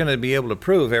 Mm-hmm. You're going to be able to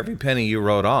prove every penny you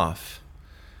wrote off.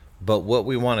 But what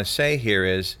we want to say here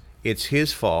is it's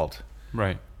his fault.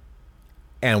 Right.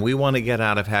 And we want to get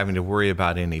out of having to worry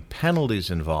about any penalties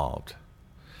involved,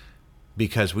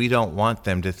 because we don't want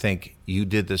them to think you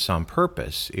did this on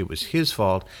purpose. It was his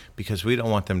fault, because we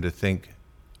don't want them to think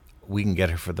we can get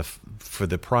her for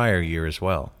the prior year as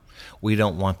well. We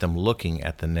don't want them looking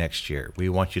at the next year. We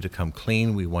want you to come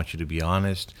clean. We want you to be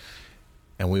honest.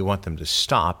 And we want them to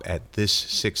stop at this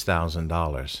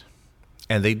 $6,000.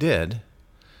 And they did.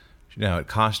 Now, it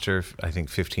cost her, I think,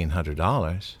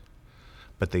 $1,500.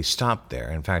 But they stopped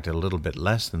there. In fact, a little bit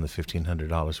less than the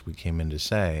 $1,500 we came in to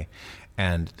say.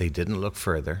 And they didn't look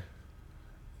further.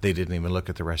 They didn't even look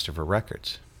at the rest of her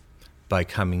records, by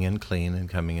coming in clean and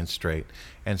coming in straight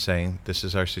and saying, this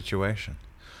is our situation.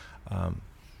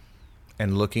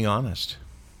 And looking honest.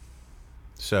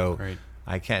 So Right.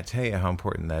 I can't tell you how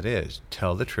important that is.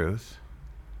 Tell the truth.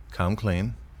 come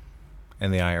clean,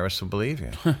 and the IRS will believe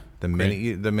you. The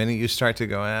minute you start to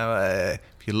go,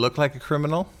 if you look like a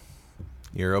criminal,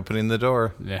 you're opening the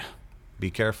door. Yeah.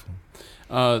 Be careful.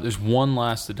 There's one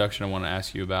last deduction I want to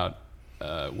ask you about,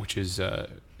 which is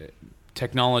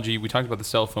technology. We talked about the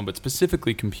cell phone, but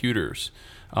specifically computers,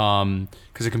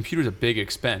 because a computer is a big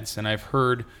expense. And I've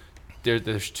heard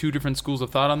there's two different schools of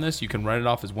thought on this. You can write it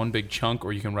off as one big chunk,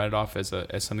 or you can write it off as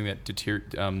something that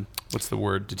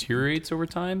deteriorates over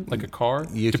time, like a car.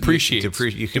 Depreciates.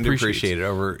 You can depreciate it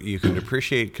over. You can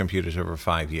depreciate computers over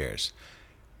 5 years.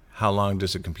 How long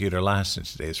does a computer last in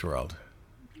today's world?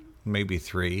 Maybe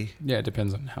 3. Yeah, it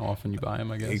depends on how often you buy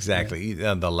them, I guess. Exactly.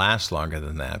 Yeah. They'll last longer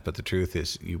than that, but the truth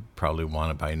is you probably want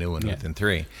to buy a new one within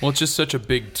 3. Well, it's just such a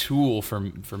big tool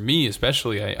for me,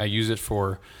 especially. I use it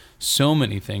for so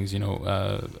many things,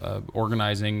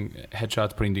 organizing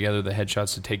headshots, putting together the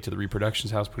headshots to take to the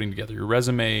reproductions house, putting together your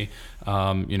resume,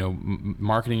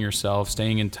 marketing yourself,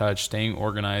 staying in touch, staying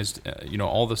organized,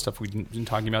 all the stuff we've been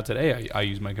talking about today. I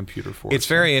use my computer for. It's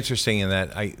very interesting in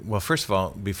that first of all,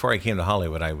 before I came to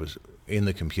Hollywood, I was in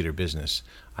the computer business.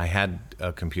 I had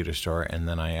a computer store, and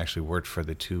then I actually worked for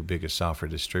the 2 biggest software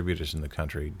distributors in the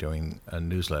country doing a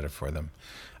newsletter for them.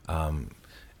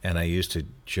 And I used to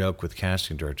joke with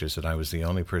casting directors that I was the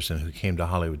only person who came to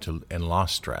Hollywood and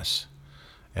lost stress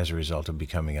as a result of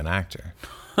becoming an actor.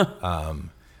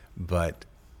 But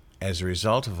as a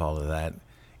result of all of that,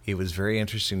 it was very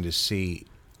interesting to see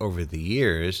over the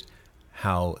years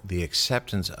how the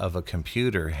acceptance of a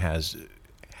computer has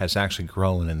actually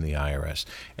grown in the IRS.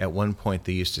 At one point,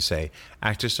 they used to say,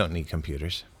 actors don't need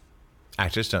computers.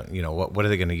 Actors don't, what are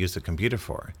they going to use the computer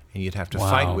for? And you'd have to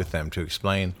fight with them to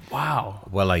explain. Wow.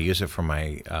 Well, I use it for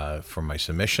my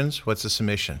submissions. What's a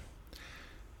submission?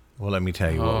 Well, let me tell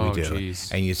you what we do.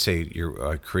 Geez. And you'd say,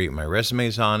 I create my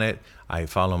resumes on it. I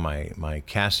follow my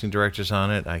casting directors on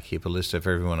it. I keep a list of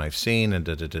everyone I've seen, and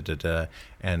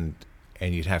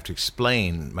and you'd have to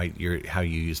explain how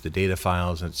you use the data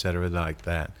files, et cetera, like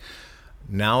that.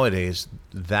 Nowadays,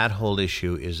 that whole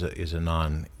issue is a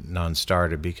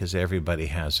non-starter because everybody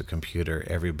has a computer.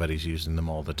 Everybody's using them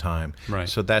all the time. Right.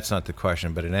 So that's not the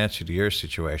question. But in answer to your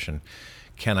situation,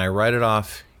 can I write it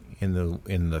off in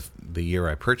the year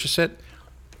I purchase it,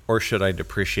 or should I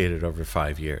depreciate it over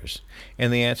 5 years?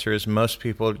 And the answer is most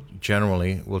people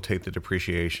generally will take the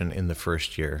depreciation in the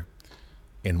first year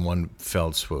in one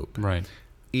fell swoop. Right.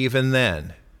 Even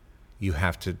then, you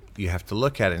have to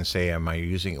look at it and say, am I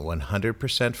using it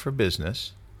 100% for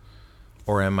business,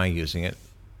 or am I using it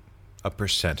a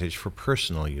percentage for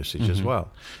personal usage as well?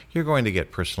 You're going to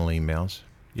get personal emails.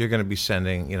 You're going to be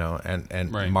sending,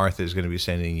 and Right. Martha is going to be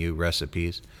sending you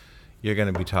recipes. You're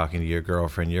going to be talking to your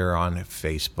girlfriend. You're on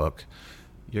Facebook.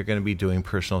 You're going to be doing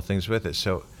personal things with it.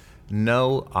 So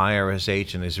no IRS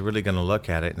agent is really going to look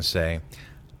at it and say,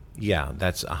 yeah,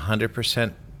 that's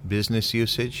 100% business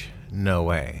usage. No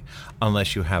way,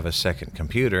 unless you have a second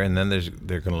computer, and then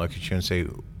they're going to look at you and say,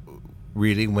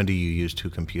 really, when do you use 2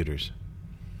 computers?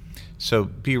 So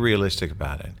be realistic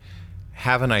about it.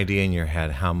 Have an idea in your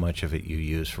head how much of it you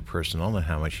use for personal and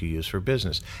how much you use for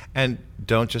business. And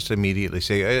don't just immediately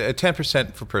say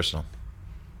 10% for personal.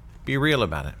 Be real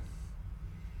about it.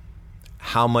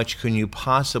 How much can you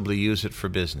possibly use it for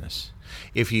business?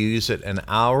 If you use it an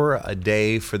hour a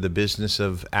day for the business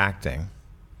of acting,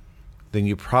 then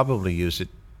you probably use it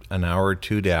an hour or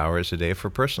 2 hours a day for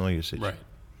personal usage. Right.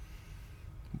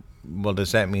 Well,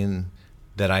 does that mean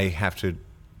that I have to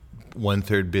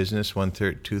 1/3 business,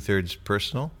 1/3, 2/3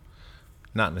 personal?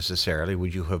 Not necessarily.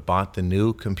 Would you have bought the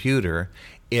new computer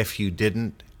if you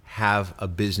didn't have a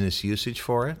business usage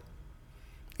for it?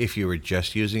 If you were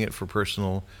just using it for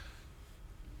personal,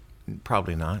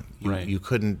 probably not. You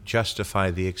couldn't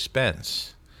justify the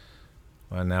expense.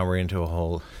 Well, now we're into a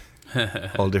whole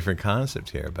different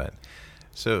concept here, but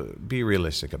so be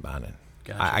realistic about it.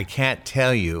 Gotcha. I can't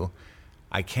tell you,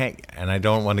 and I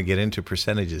don't want to get into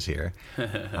percentages here,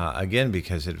 again,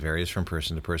 because it varies from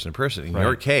person to person to person. In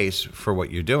your case, for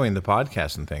what you're doing, the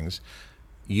podcast and things,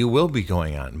 you will be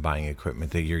going out and buying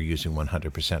equipment that you're using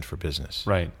 100% for business.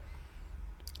 Right.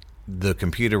 The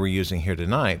computer we're using here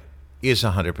tonight is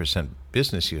 100%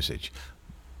 business usage,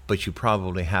 but you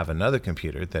probably have another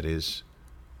computer that is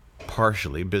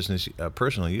partially business,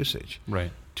 personal usage.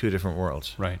 Right. 2 different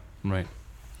worlds. Right. Well,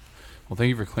 thank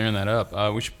you for clearing that up.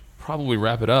 We should probably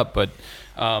wrap it up, but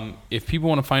if people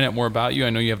want to find out more about you, I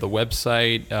know you have the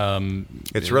website.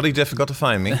 It's really difficult to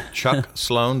find me.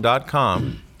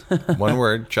 ChuckSloan.com. One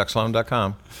word,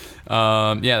 chucksloan.com.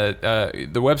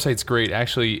 The website's great.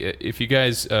 Actually, if you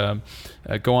guys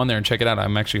go on there and check it out,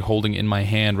 I'm actually holding in my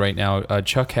hand right now.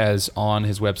 Chuck has on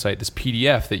his website this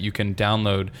PDF that you can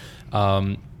download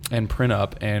and print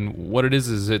up. And what it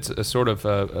is it's a sort of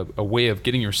a way of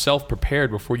getting yourself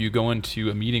prepared before you go into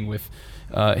a meeting with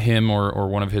him or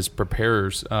one of his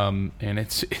preparers, and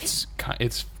it's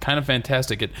kind of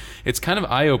fantastic. It's kind of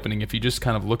eye-opening if you just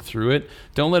kind of look through it.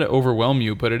 Don't let it overwhelm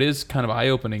you, but it is kind of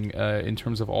eye-opening in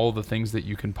terms of all the things that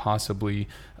you can possibly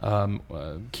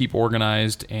keep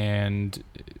organized and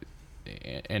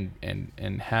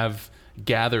have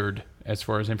gathered as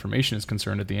far as information is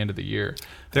concerned at the end of the year.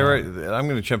 I'm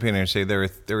going to jump in here and say there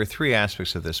are three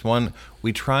aspects of this. One,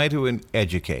 we try to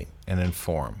educate and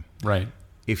inform. Right.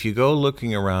 If you go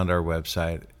looking around our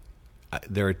website,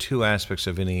 there are two aspects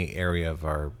of any area of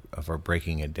our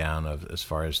breaking it down of as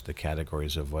far as the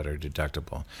categories of what are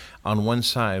deductible. On one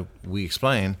side, we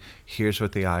explain, here's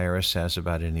what the IRS says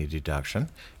about any deduction,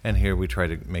 and here we try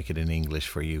to make it in English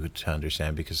for you to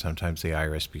understand because sometimes the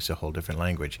IRS speaks a whole different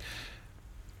language.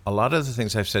 A lot of the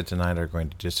things I've said tonight are going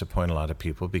to disappoint a lot of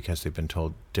people because they've been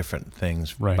told different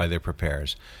things by their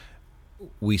preparers.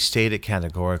 We state it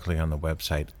categorically on the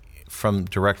website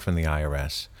direct from the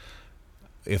IRS.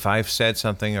 If I've said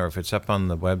something or if it's up on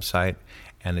the website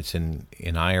and it's in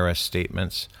IRS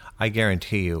statements, I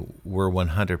guarantee you we're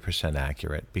 100%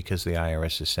 accurate because the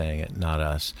IRS is saying it, not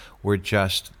us. We're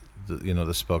just the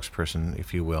spokesperson,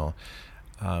 if you will.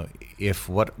 If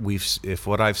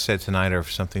what I've said tonight or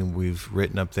if something we've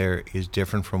written up there is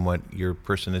different from what your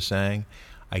person is saying,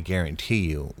 I guarantee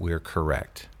you we're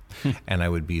correct. And I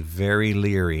would be very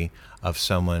leery of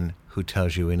someone who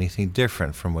tells you anything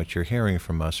different from what you're hearing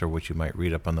from us or what you might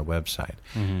read up on the website.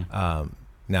 Mm-hmm.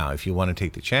 Now, if you want to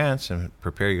take the chance and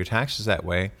prepare your taxes that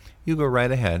way, you go right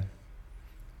ahead.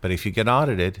 But if you get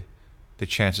audited, the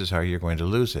chances are you're going to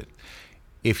lose it.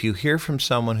 If you hear from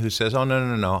someone who says, oh,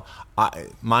 no,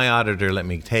 my auditor let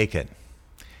me take it,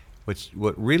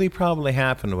 what really probably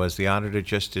happened was the auditor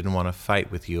just didn't want to fight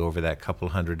with you over that couple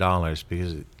 $100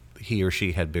 because he or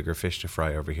she had bigger fish to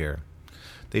fry over here.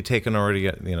 They taken already,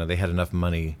 they had enough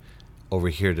money over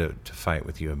here to fight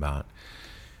with you about.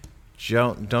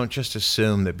 Don't just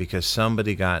assume that because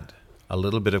somebody got a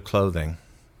little bit of clothing,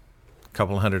 a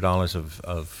couple $100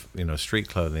 of street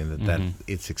clothing, that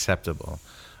it's acceptable.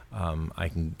 I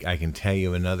can tell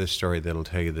you another story that'll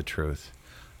tell you the truth.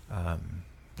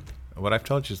 What I've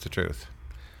told you is the truth.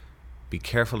 Be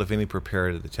careful of any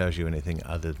preparer that tells you anything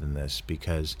other than this,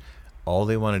 because all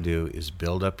they want to do is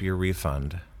build up your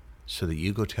refund so that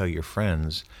you go tell your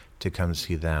friends to come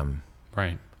see them.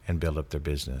 Right. And build up their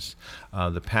business.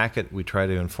 The packet we try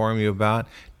to inform you about,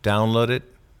 download it,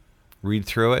 read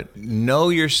through it, know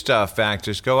your stuff,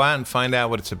 actors. Go out and find out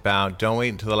what it's about. Don't wait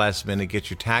until the last minute. Get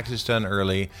your taxes done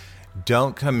early.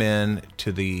 Don't come in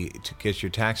to get your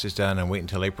taxes done and wait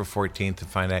until April 14th to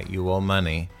find out you owe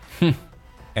money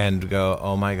and go,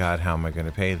 oh my God, how am I going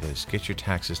to pay this? Get your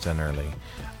taxes done early.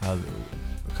 A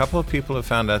couple of people have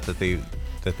found out that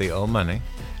they owe money,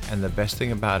 and the best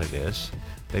thing about it is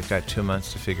they've got 2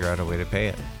 months to figure out a way to pay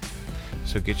it.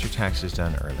 So get your taxes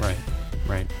done early.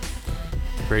 Right.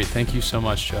 Great. Thank you so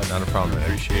much, Chuck. Not a problem. I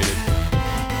appreciate it.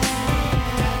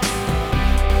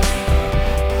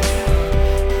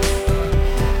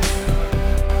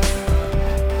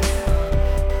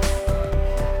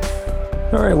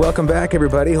 All right, welcome back,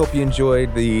 everybody. Hope you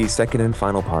enjoyed the second and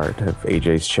final part of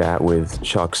AJ's chat with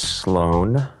Chuck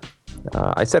Sloan.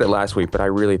 I said it last week, but I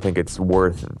really think it's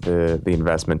worth the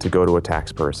investment to go to a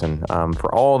tax person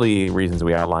for all the reasons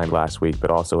we outlined last week,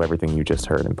 but also everything you just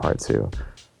heard in part 2.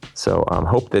 So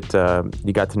hope that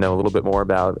you got to know a little bit more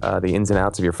about the ins and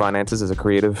outs of your finances as a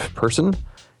creative person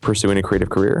pursuing a creative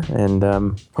career, and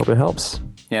hope it helps.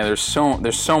 Yeah, there's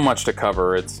so much to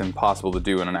cover. It's impossible to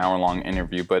do in an hour-long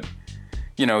interview, but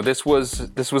this was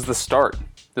the start.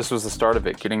 This was the start of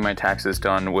it, getting my taxes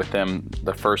done with them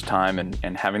the first time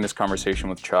and having this conversation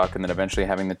with Chuck, and then eventually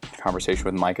having the conversation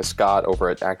with Micah Scott over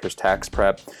at Actors Tax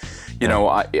Prep.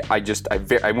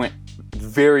 I went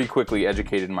very quickly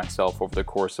educated myself over the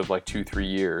course of 2-3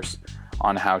 years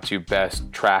on how to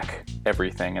best track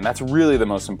everything. And that's really the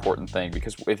most important thing,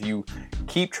 because if you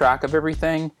keep track of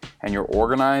everything and you're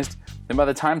organized, then by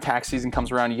the time tax season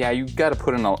comes around, you got to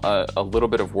put in a little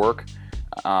bit of work.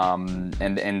 And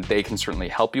they can certainly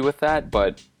help you with that,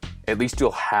 but at least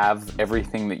you'll have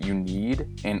everything that you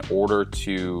need in order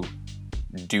to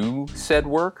do said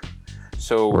work.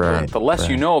 So the less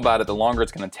you know about it, the longer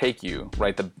it's going to take you,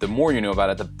 right? The more you know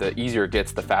about it, the easier it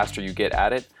gets, the faster you get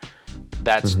at it.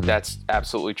 That's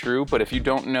absolutely true. But if you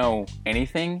don't know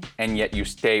anything and yet you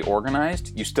stay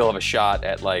organized, you still have a shot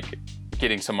at like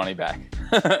getting some money back.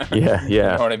 Yeah. You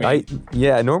know what I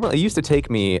mean? Normally it used to take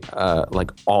me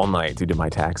like all night to do my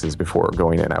taxes before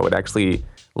going in. I would actually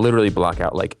literally block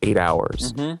out like 8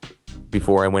 hours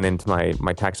before I went into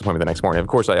my tax appointment the next morning. Of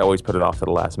course, I always put it off to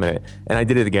the last minute, and I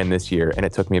did it again this year, and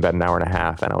it took me about an hour and a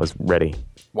half, and I was ready.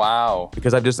 Wow.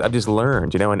 Because I've just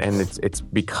learned, and it's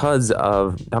because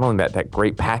of not only that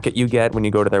great packet you get when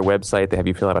you go to their website, they have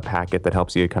you fill out a packet that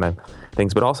helps you kind of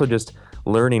things, but also just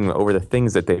learning over the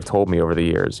things that they've told me over the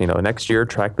years. Next year,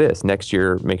 track this. Next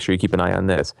year, make sure you keep an eye on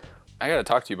this. I got to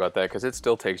talk to you about that because it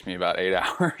still takes me about 8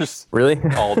 hours. Really?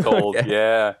 All told. Okay.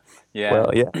 Yeah.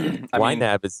 Well, yeah.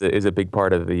 YNAB is a big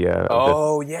part of the.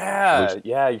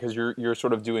 Yeah, because you're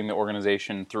sort of doing the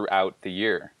organization throughout the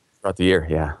year. Throughout the year,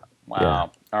 yeah. Wow. Yeah.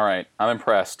 All right. I'm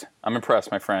impressed,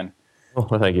 my friend. Well,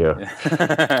 thank you.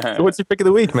 So what's your pick of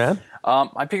the week, man?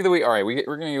 My pick of the week. All right, we're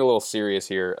going to get a little serious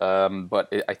here,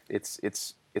 but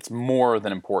it's more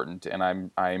than important,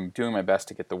 and I'm doing my best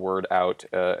to get the word out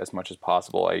as much as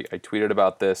possible. I tweeted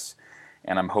about this,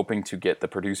 and I'm hoping to get the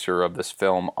producer of this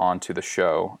film onto the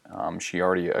show. She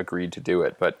already agreed to do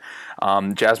it, but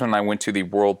Jasmine and I went to the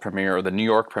world premiere, or the New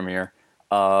York premiere,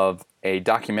 of a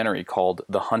documentary called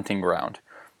The Hunting Ground,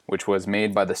 which was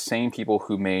made by the same people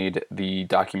who made the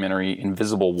documentary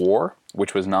Invisible War,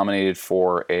 which was nominated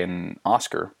for an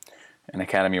Oscar, an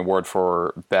Academy Award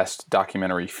for Best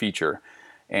Documentary Feature.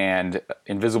 And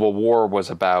Invisible War was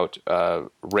about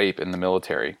rape in the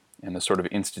military and the sort of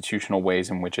institutional ways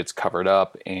in which it's covered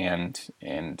up and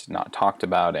not talked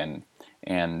about, and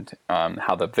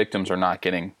how the victims are not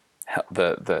getting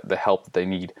the help that they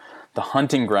need. The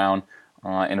Hunting Ground,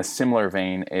 in a similar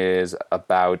vein, is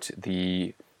about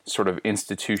the sort of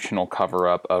institutional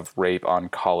cover-up of rape on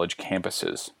college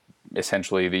campuses.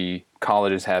 Essentially, the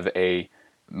colleges have a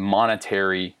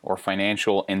monetary or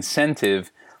financial incentive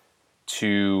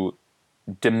to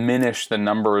diminish the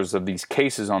numbers of these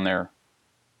cases on their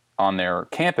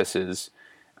campuses,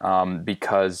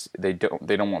 because they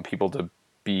don't want people to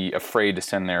be afraid to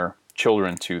send their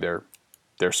children to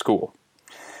their school.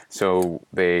 So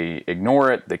they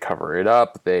ignore it, they cover it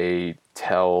up, they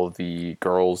tell the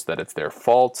girls that it's their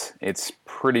fault. It's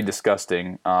pretty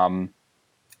disgusting. And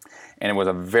it was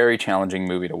a very challenging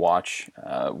movie to watch.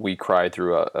 We cried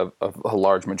through a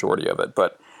large majority of it,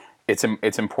 but it's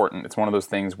important. It's one of those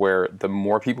things where the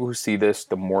more people who see this,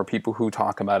 the more people who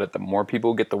talk about it, the more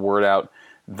people get the word out,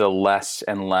 the less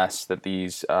and less that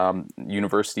these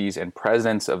universities and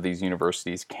presidents of these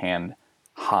universities can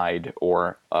hide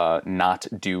or not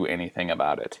do anything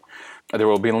about it. There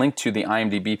will be a link to the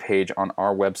IMDb page on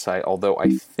our website, although I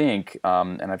think,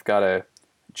 and I've got to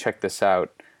check this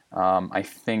out, I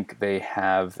think they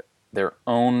have their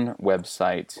own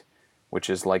website, which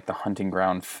is like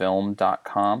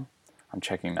thehuntinggroundfilm.com. I'm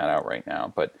checking that out right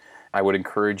now, but I would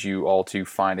encourage you all to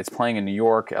find, it's playing in New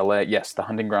York, LA, yes,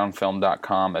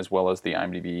 thehuntinggroundfilm.com, as well as the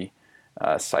IMDb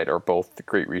site are both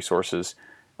great resources.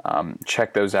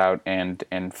 Check those out and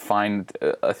find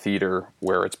a theater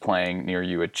where it's playing near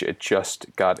you. It just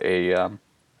got I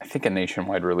think a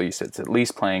nationwide release. It's at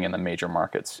least playing in the major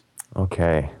markets.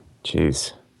 Okay.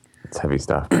 Jeez. It's heavy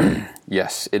stuff.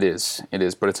 Yes, it is. It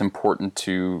is, but it's important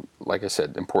to, like I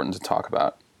said, important to talk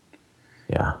about.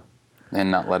 Yeah. And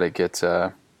not let it get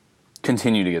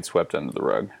continue to get swept under the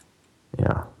rug.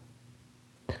 Yeah.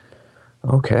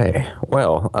 Okay.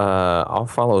 Well, I'll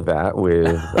follow that with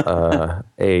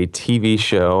a TV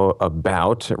show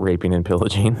about raping and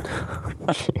pillaging.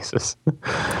 Jesus.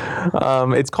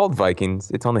 It's called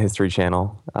Vikings. It's on the History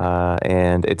Channel,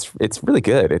 and it's really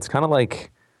good. It's kind of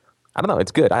like, I don't know.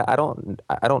 It's good. I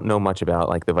don't know much about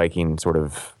like the Viking sort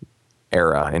of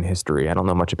era in history. I don't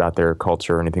know much about their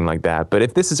culture or anything like that. But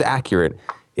if this is accurate,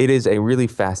 it is a really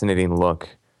fascinating look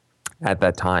at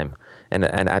that time and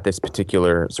at this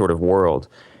particular sort of world.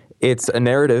 It's a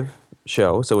narrative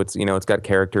show, so it's got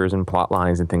characters and plot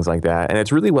lines and things like that, and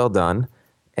it's really well done.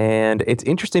 And it's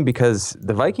interesting because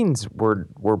the Vikings were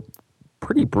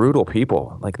pretty brutal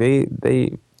people. Like they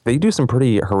do some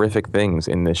pretty horrific things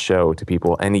in this show to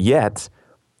people, and yet,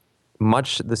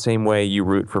 much the same way you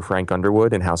root for Frank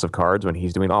Underwood in House of Cards when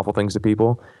he's doing awful things to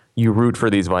people, you root for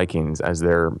these Vikings as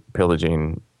they're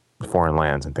pillaging foreign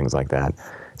lands and things like that.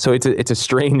 So it's a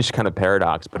strange kind of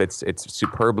paradox, but it's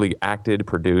superbly acted,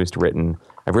 produced, written.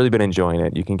 I've really been enjoying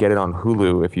it. You can get it on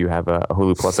Hulu if you have a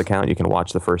Hulu Plus account. You can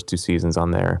watch the first 2 seasons on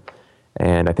there,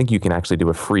 and I think you can actually do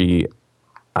a free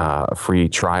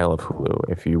trial of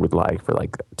Hulu if you would like for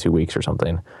like 2 weeks or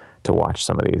something. to watch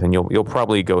some of these, and you'll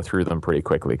probably go through them pretty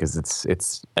quickly because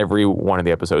it's every one of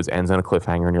the episodes ends on a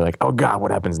cliffhanger, and you're like, oh God,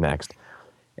 what happens next?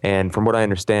 And from what I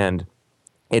understand,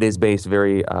 it is based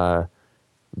very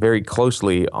very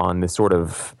closely on this sort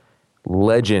of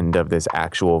legend of this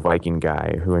actual Viking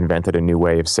guy who invented a new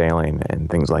way of sailing and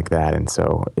things like that. And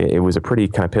so it was a pretty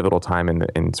kind of pivotal time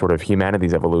in sort of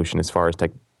humanity's evolution as far as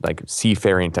like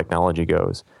seafaring technology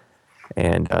goes.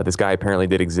 And this guy apparently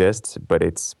did exist, but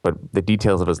the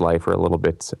details of his life are a little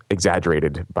bit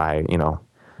exaggerated by,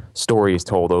 stories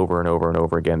told over and over and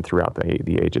over again throughout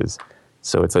the ages.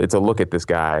 So it's a look at this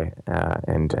guy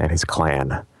and his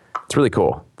clan. It's really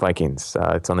cool. Vikings.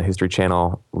 It's on the History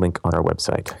Channel. Link on our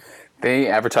website. They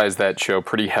advertise that show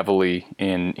pretty heavily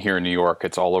here in New York.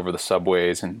 It's all over the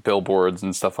subways and billboards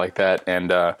and stuff like that.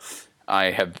 And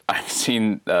I've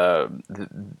seen not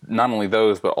only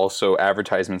those, but also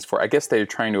advertisements for, I guess they're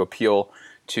trying to appeal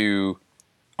to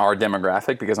our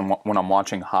demographic, because when I'm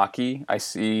watching hockey, I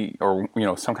see, or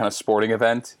some kind of sporting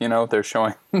event, they're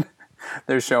showing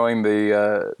they're showing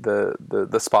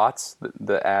the spots,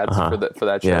 the ads for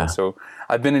that show. Yeah. So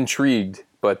I've been intrigued,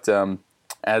 but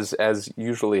as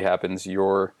usually happens,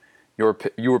 your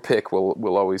pick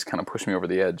will always kind of push me over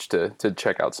the edge to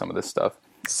check out some of this stuff.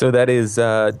 So that is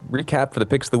recap for the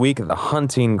picks of the week: The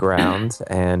Hunting Grounds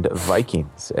and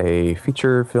Vikings, a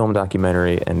feature film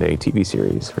documentary and a TV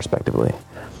series, respectively.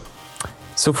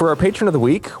 So for our patron of the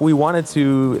week, we wanted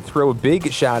to throw a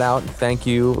big shout out, thank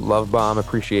you, love bomb,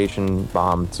 appreciation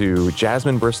bomb to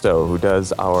Jasmine Bristow, who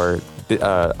does our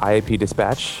IAP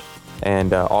dispatch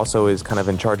and also is kind of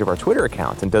in charge of our Twitter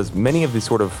account and does many of the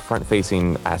sort of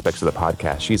front-facing aspects of the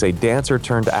podcast. She's a dancer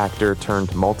turned actor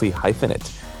turned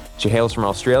multi-hyphenate. She hails from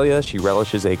Australia. She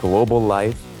relishes a global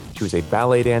life. She was a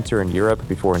ballet dancer in Europe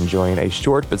before enjoying a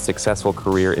short but successful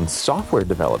career in software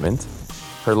development.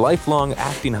 Her lifelong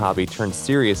acting hobby turned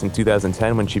serious in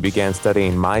 2010 when she began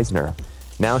studying Meisner.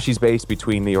 Now she's based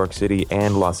between New York City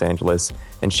and Los Angeles,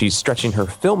 and she's stretching her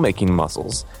filmmaking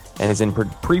muscles and is in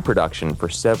pre-production for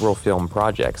several film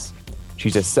projects.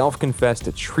 She's a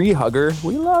self-confessed tree hugger.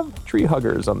 We love tree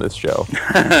huggers on this show.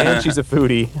 And she's a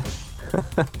foodie.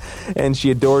 And she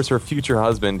adores her future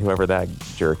husband, whoever that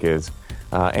jerk is,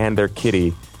 and their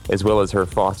kitty, as well as her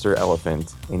foster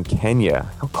elephant in Kenya.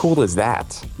 How cool is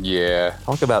that? Yeah.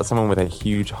 Talk about someone with a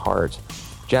huge heart.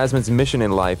 Jasmine's mission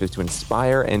in life is to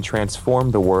inspire and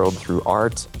transform the world through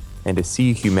art and to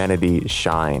see humanity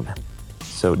shine.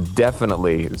 So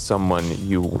definitely someone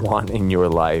you want in your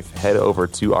life. Head over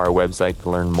to our website to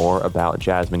learn more about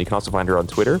Jasmine. You can also find her on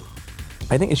Twitter.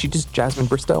 I think, is she just Jasmine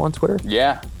Bristow on Twitter?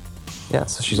 Yeah. Yeah,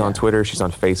 so she's on Twitter, she's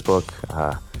on Facebook.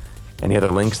 Any other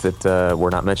links that we're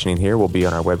not mentioning here will be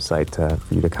on our website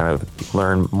for you to kind of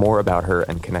learn more about her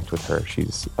and connect with her.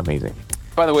 She's amazing.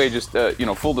 By the way, just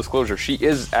full disclosure, she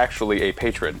is actually a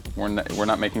patron. We're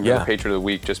not making her the patron of the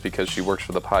week just because she works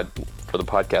for the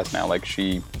podcast now. Like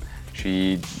she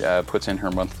puts in her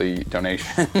monthly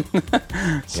donation,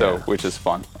 which is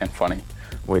fun and funny.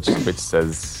 Which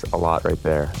says a lot right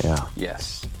there. Yeah.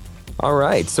 Yes. All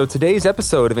right, so today's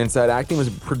episode of Inside Acting was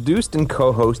produced and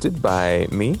co-hosted by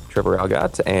me, Trevor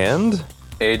Algatt, and...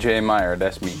 AJ Meyer,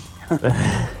 that's me.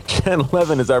 Jen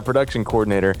Levin is our production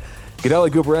coordinator. Gadela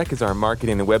Gubarek is our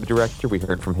marketing and web director. We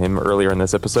heard from him earlier in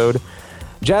this episode.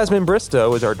 Jasmine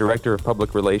Bristow is our director of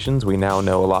public relations. We now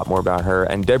know a lot more about her.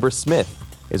 And Deborah Smith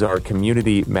is our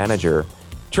community manager.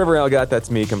 Trevor Algatt, that's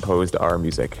me, composed our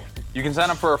music. You can sign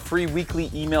up for a free weekly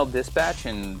email dispatch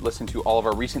and listen to all of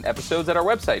our recent episodes at our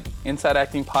website,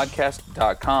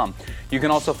 InsideActingPodcast.com. You can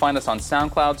also find us on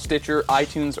SoundCloud, Stitcher,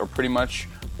 iTunes, or pretty much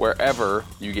wherever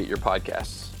you get your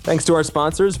podcasts. Thanks to our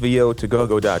sponsors,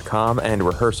 VO2GoGo.com and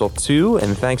Rehearsal2,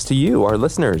 and thanks to you, our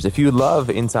listeners. If you love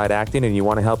Inside Acting and you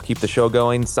want to help keep the show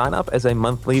going, sign up as a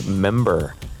monthly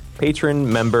member. Patron,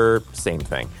 member, same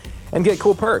thing. And get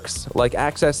cool perks, like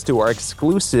access to our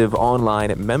exclusive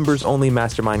online members-only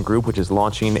mastermind group, which is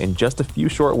launching in just a few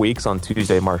short weeks on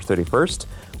Tuesday, March 31st.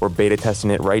 We're beta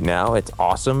testing it right now. It's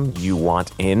awesome. You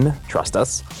want in. Trust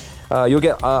us. You'll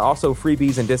get also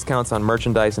freebies and discounts on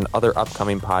merchandise and other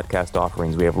upcoming podcast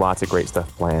offerings. We have lots of great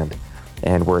stuff planned,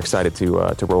 and we're excited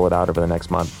to roll it out over the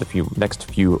next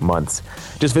few months.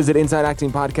 Just visit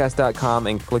InsideActingPodcast.com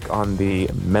and click on the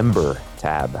Member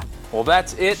tab. Well,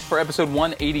 that's it for episode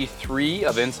 183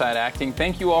 of Inside Acting.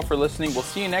 Thank you all for listening. We'll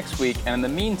see you next week. And in the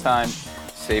meantime,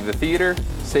 save the theater,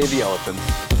 save the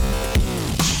elephants.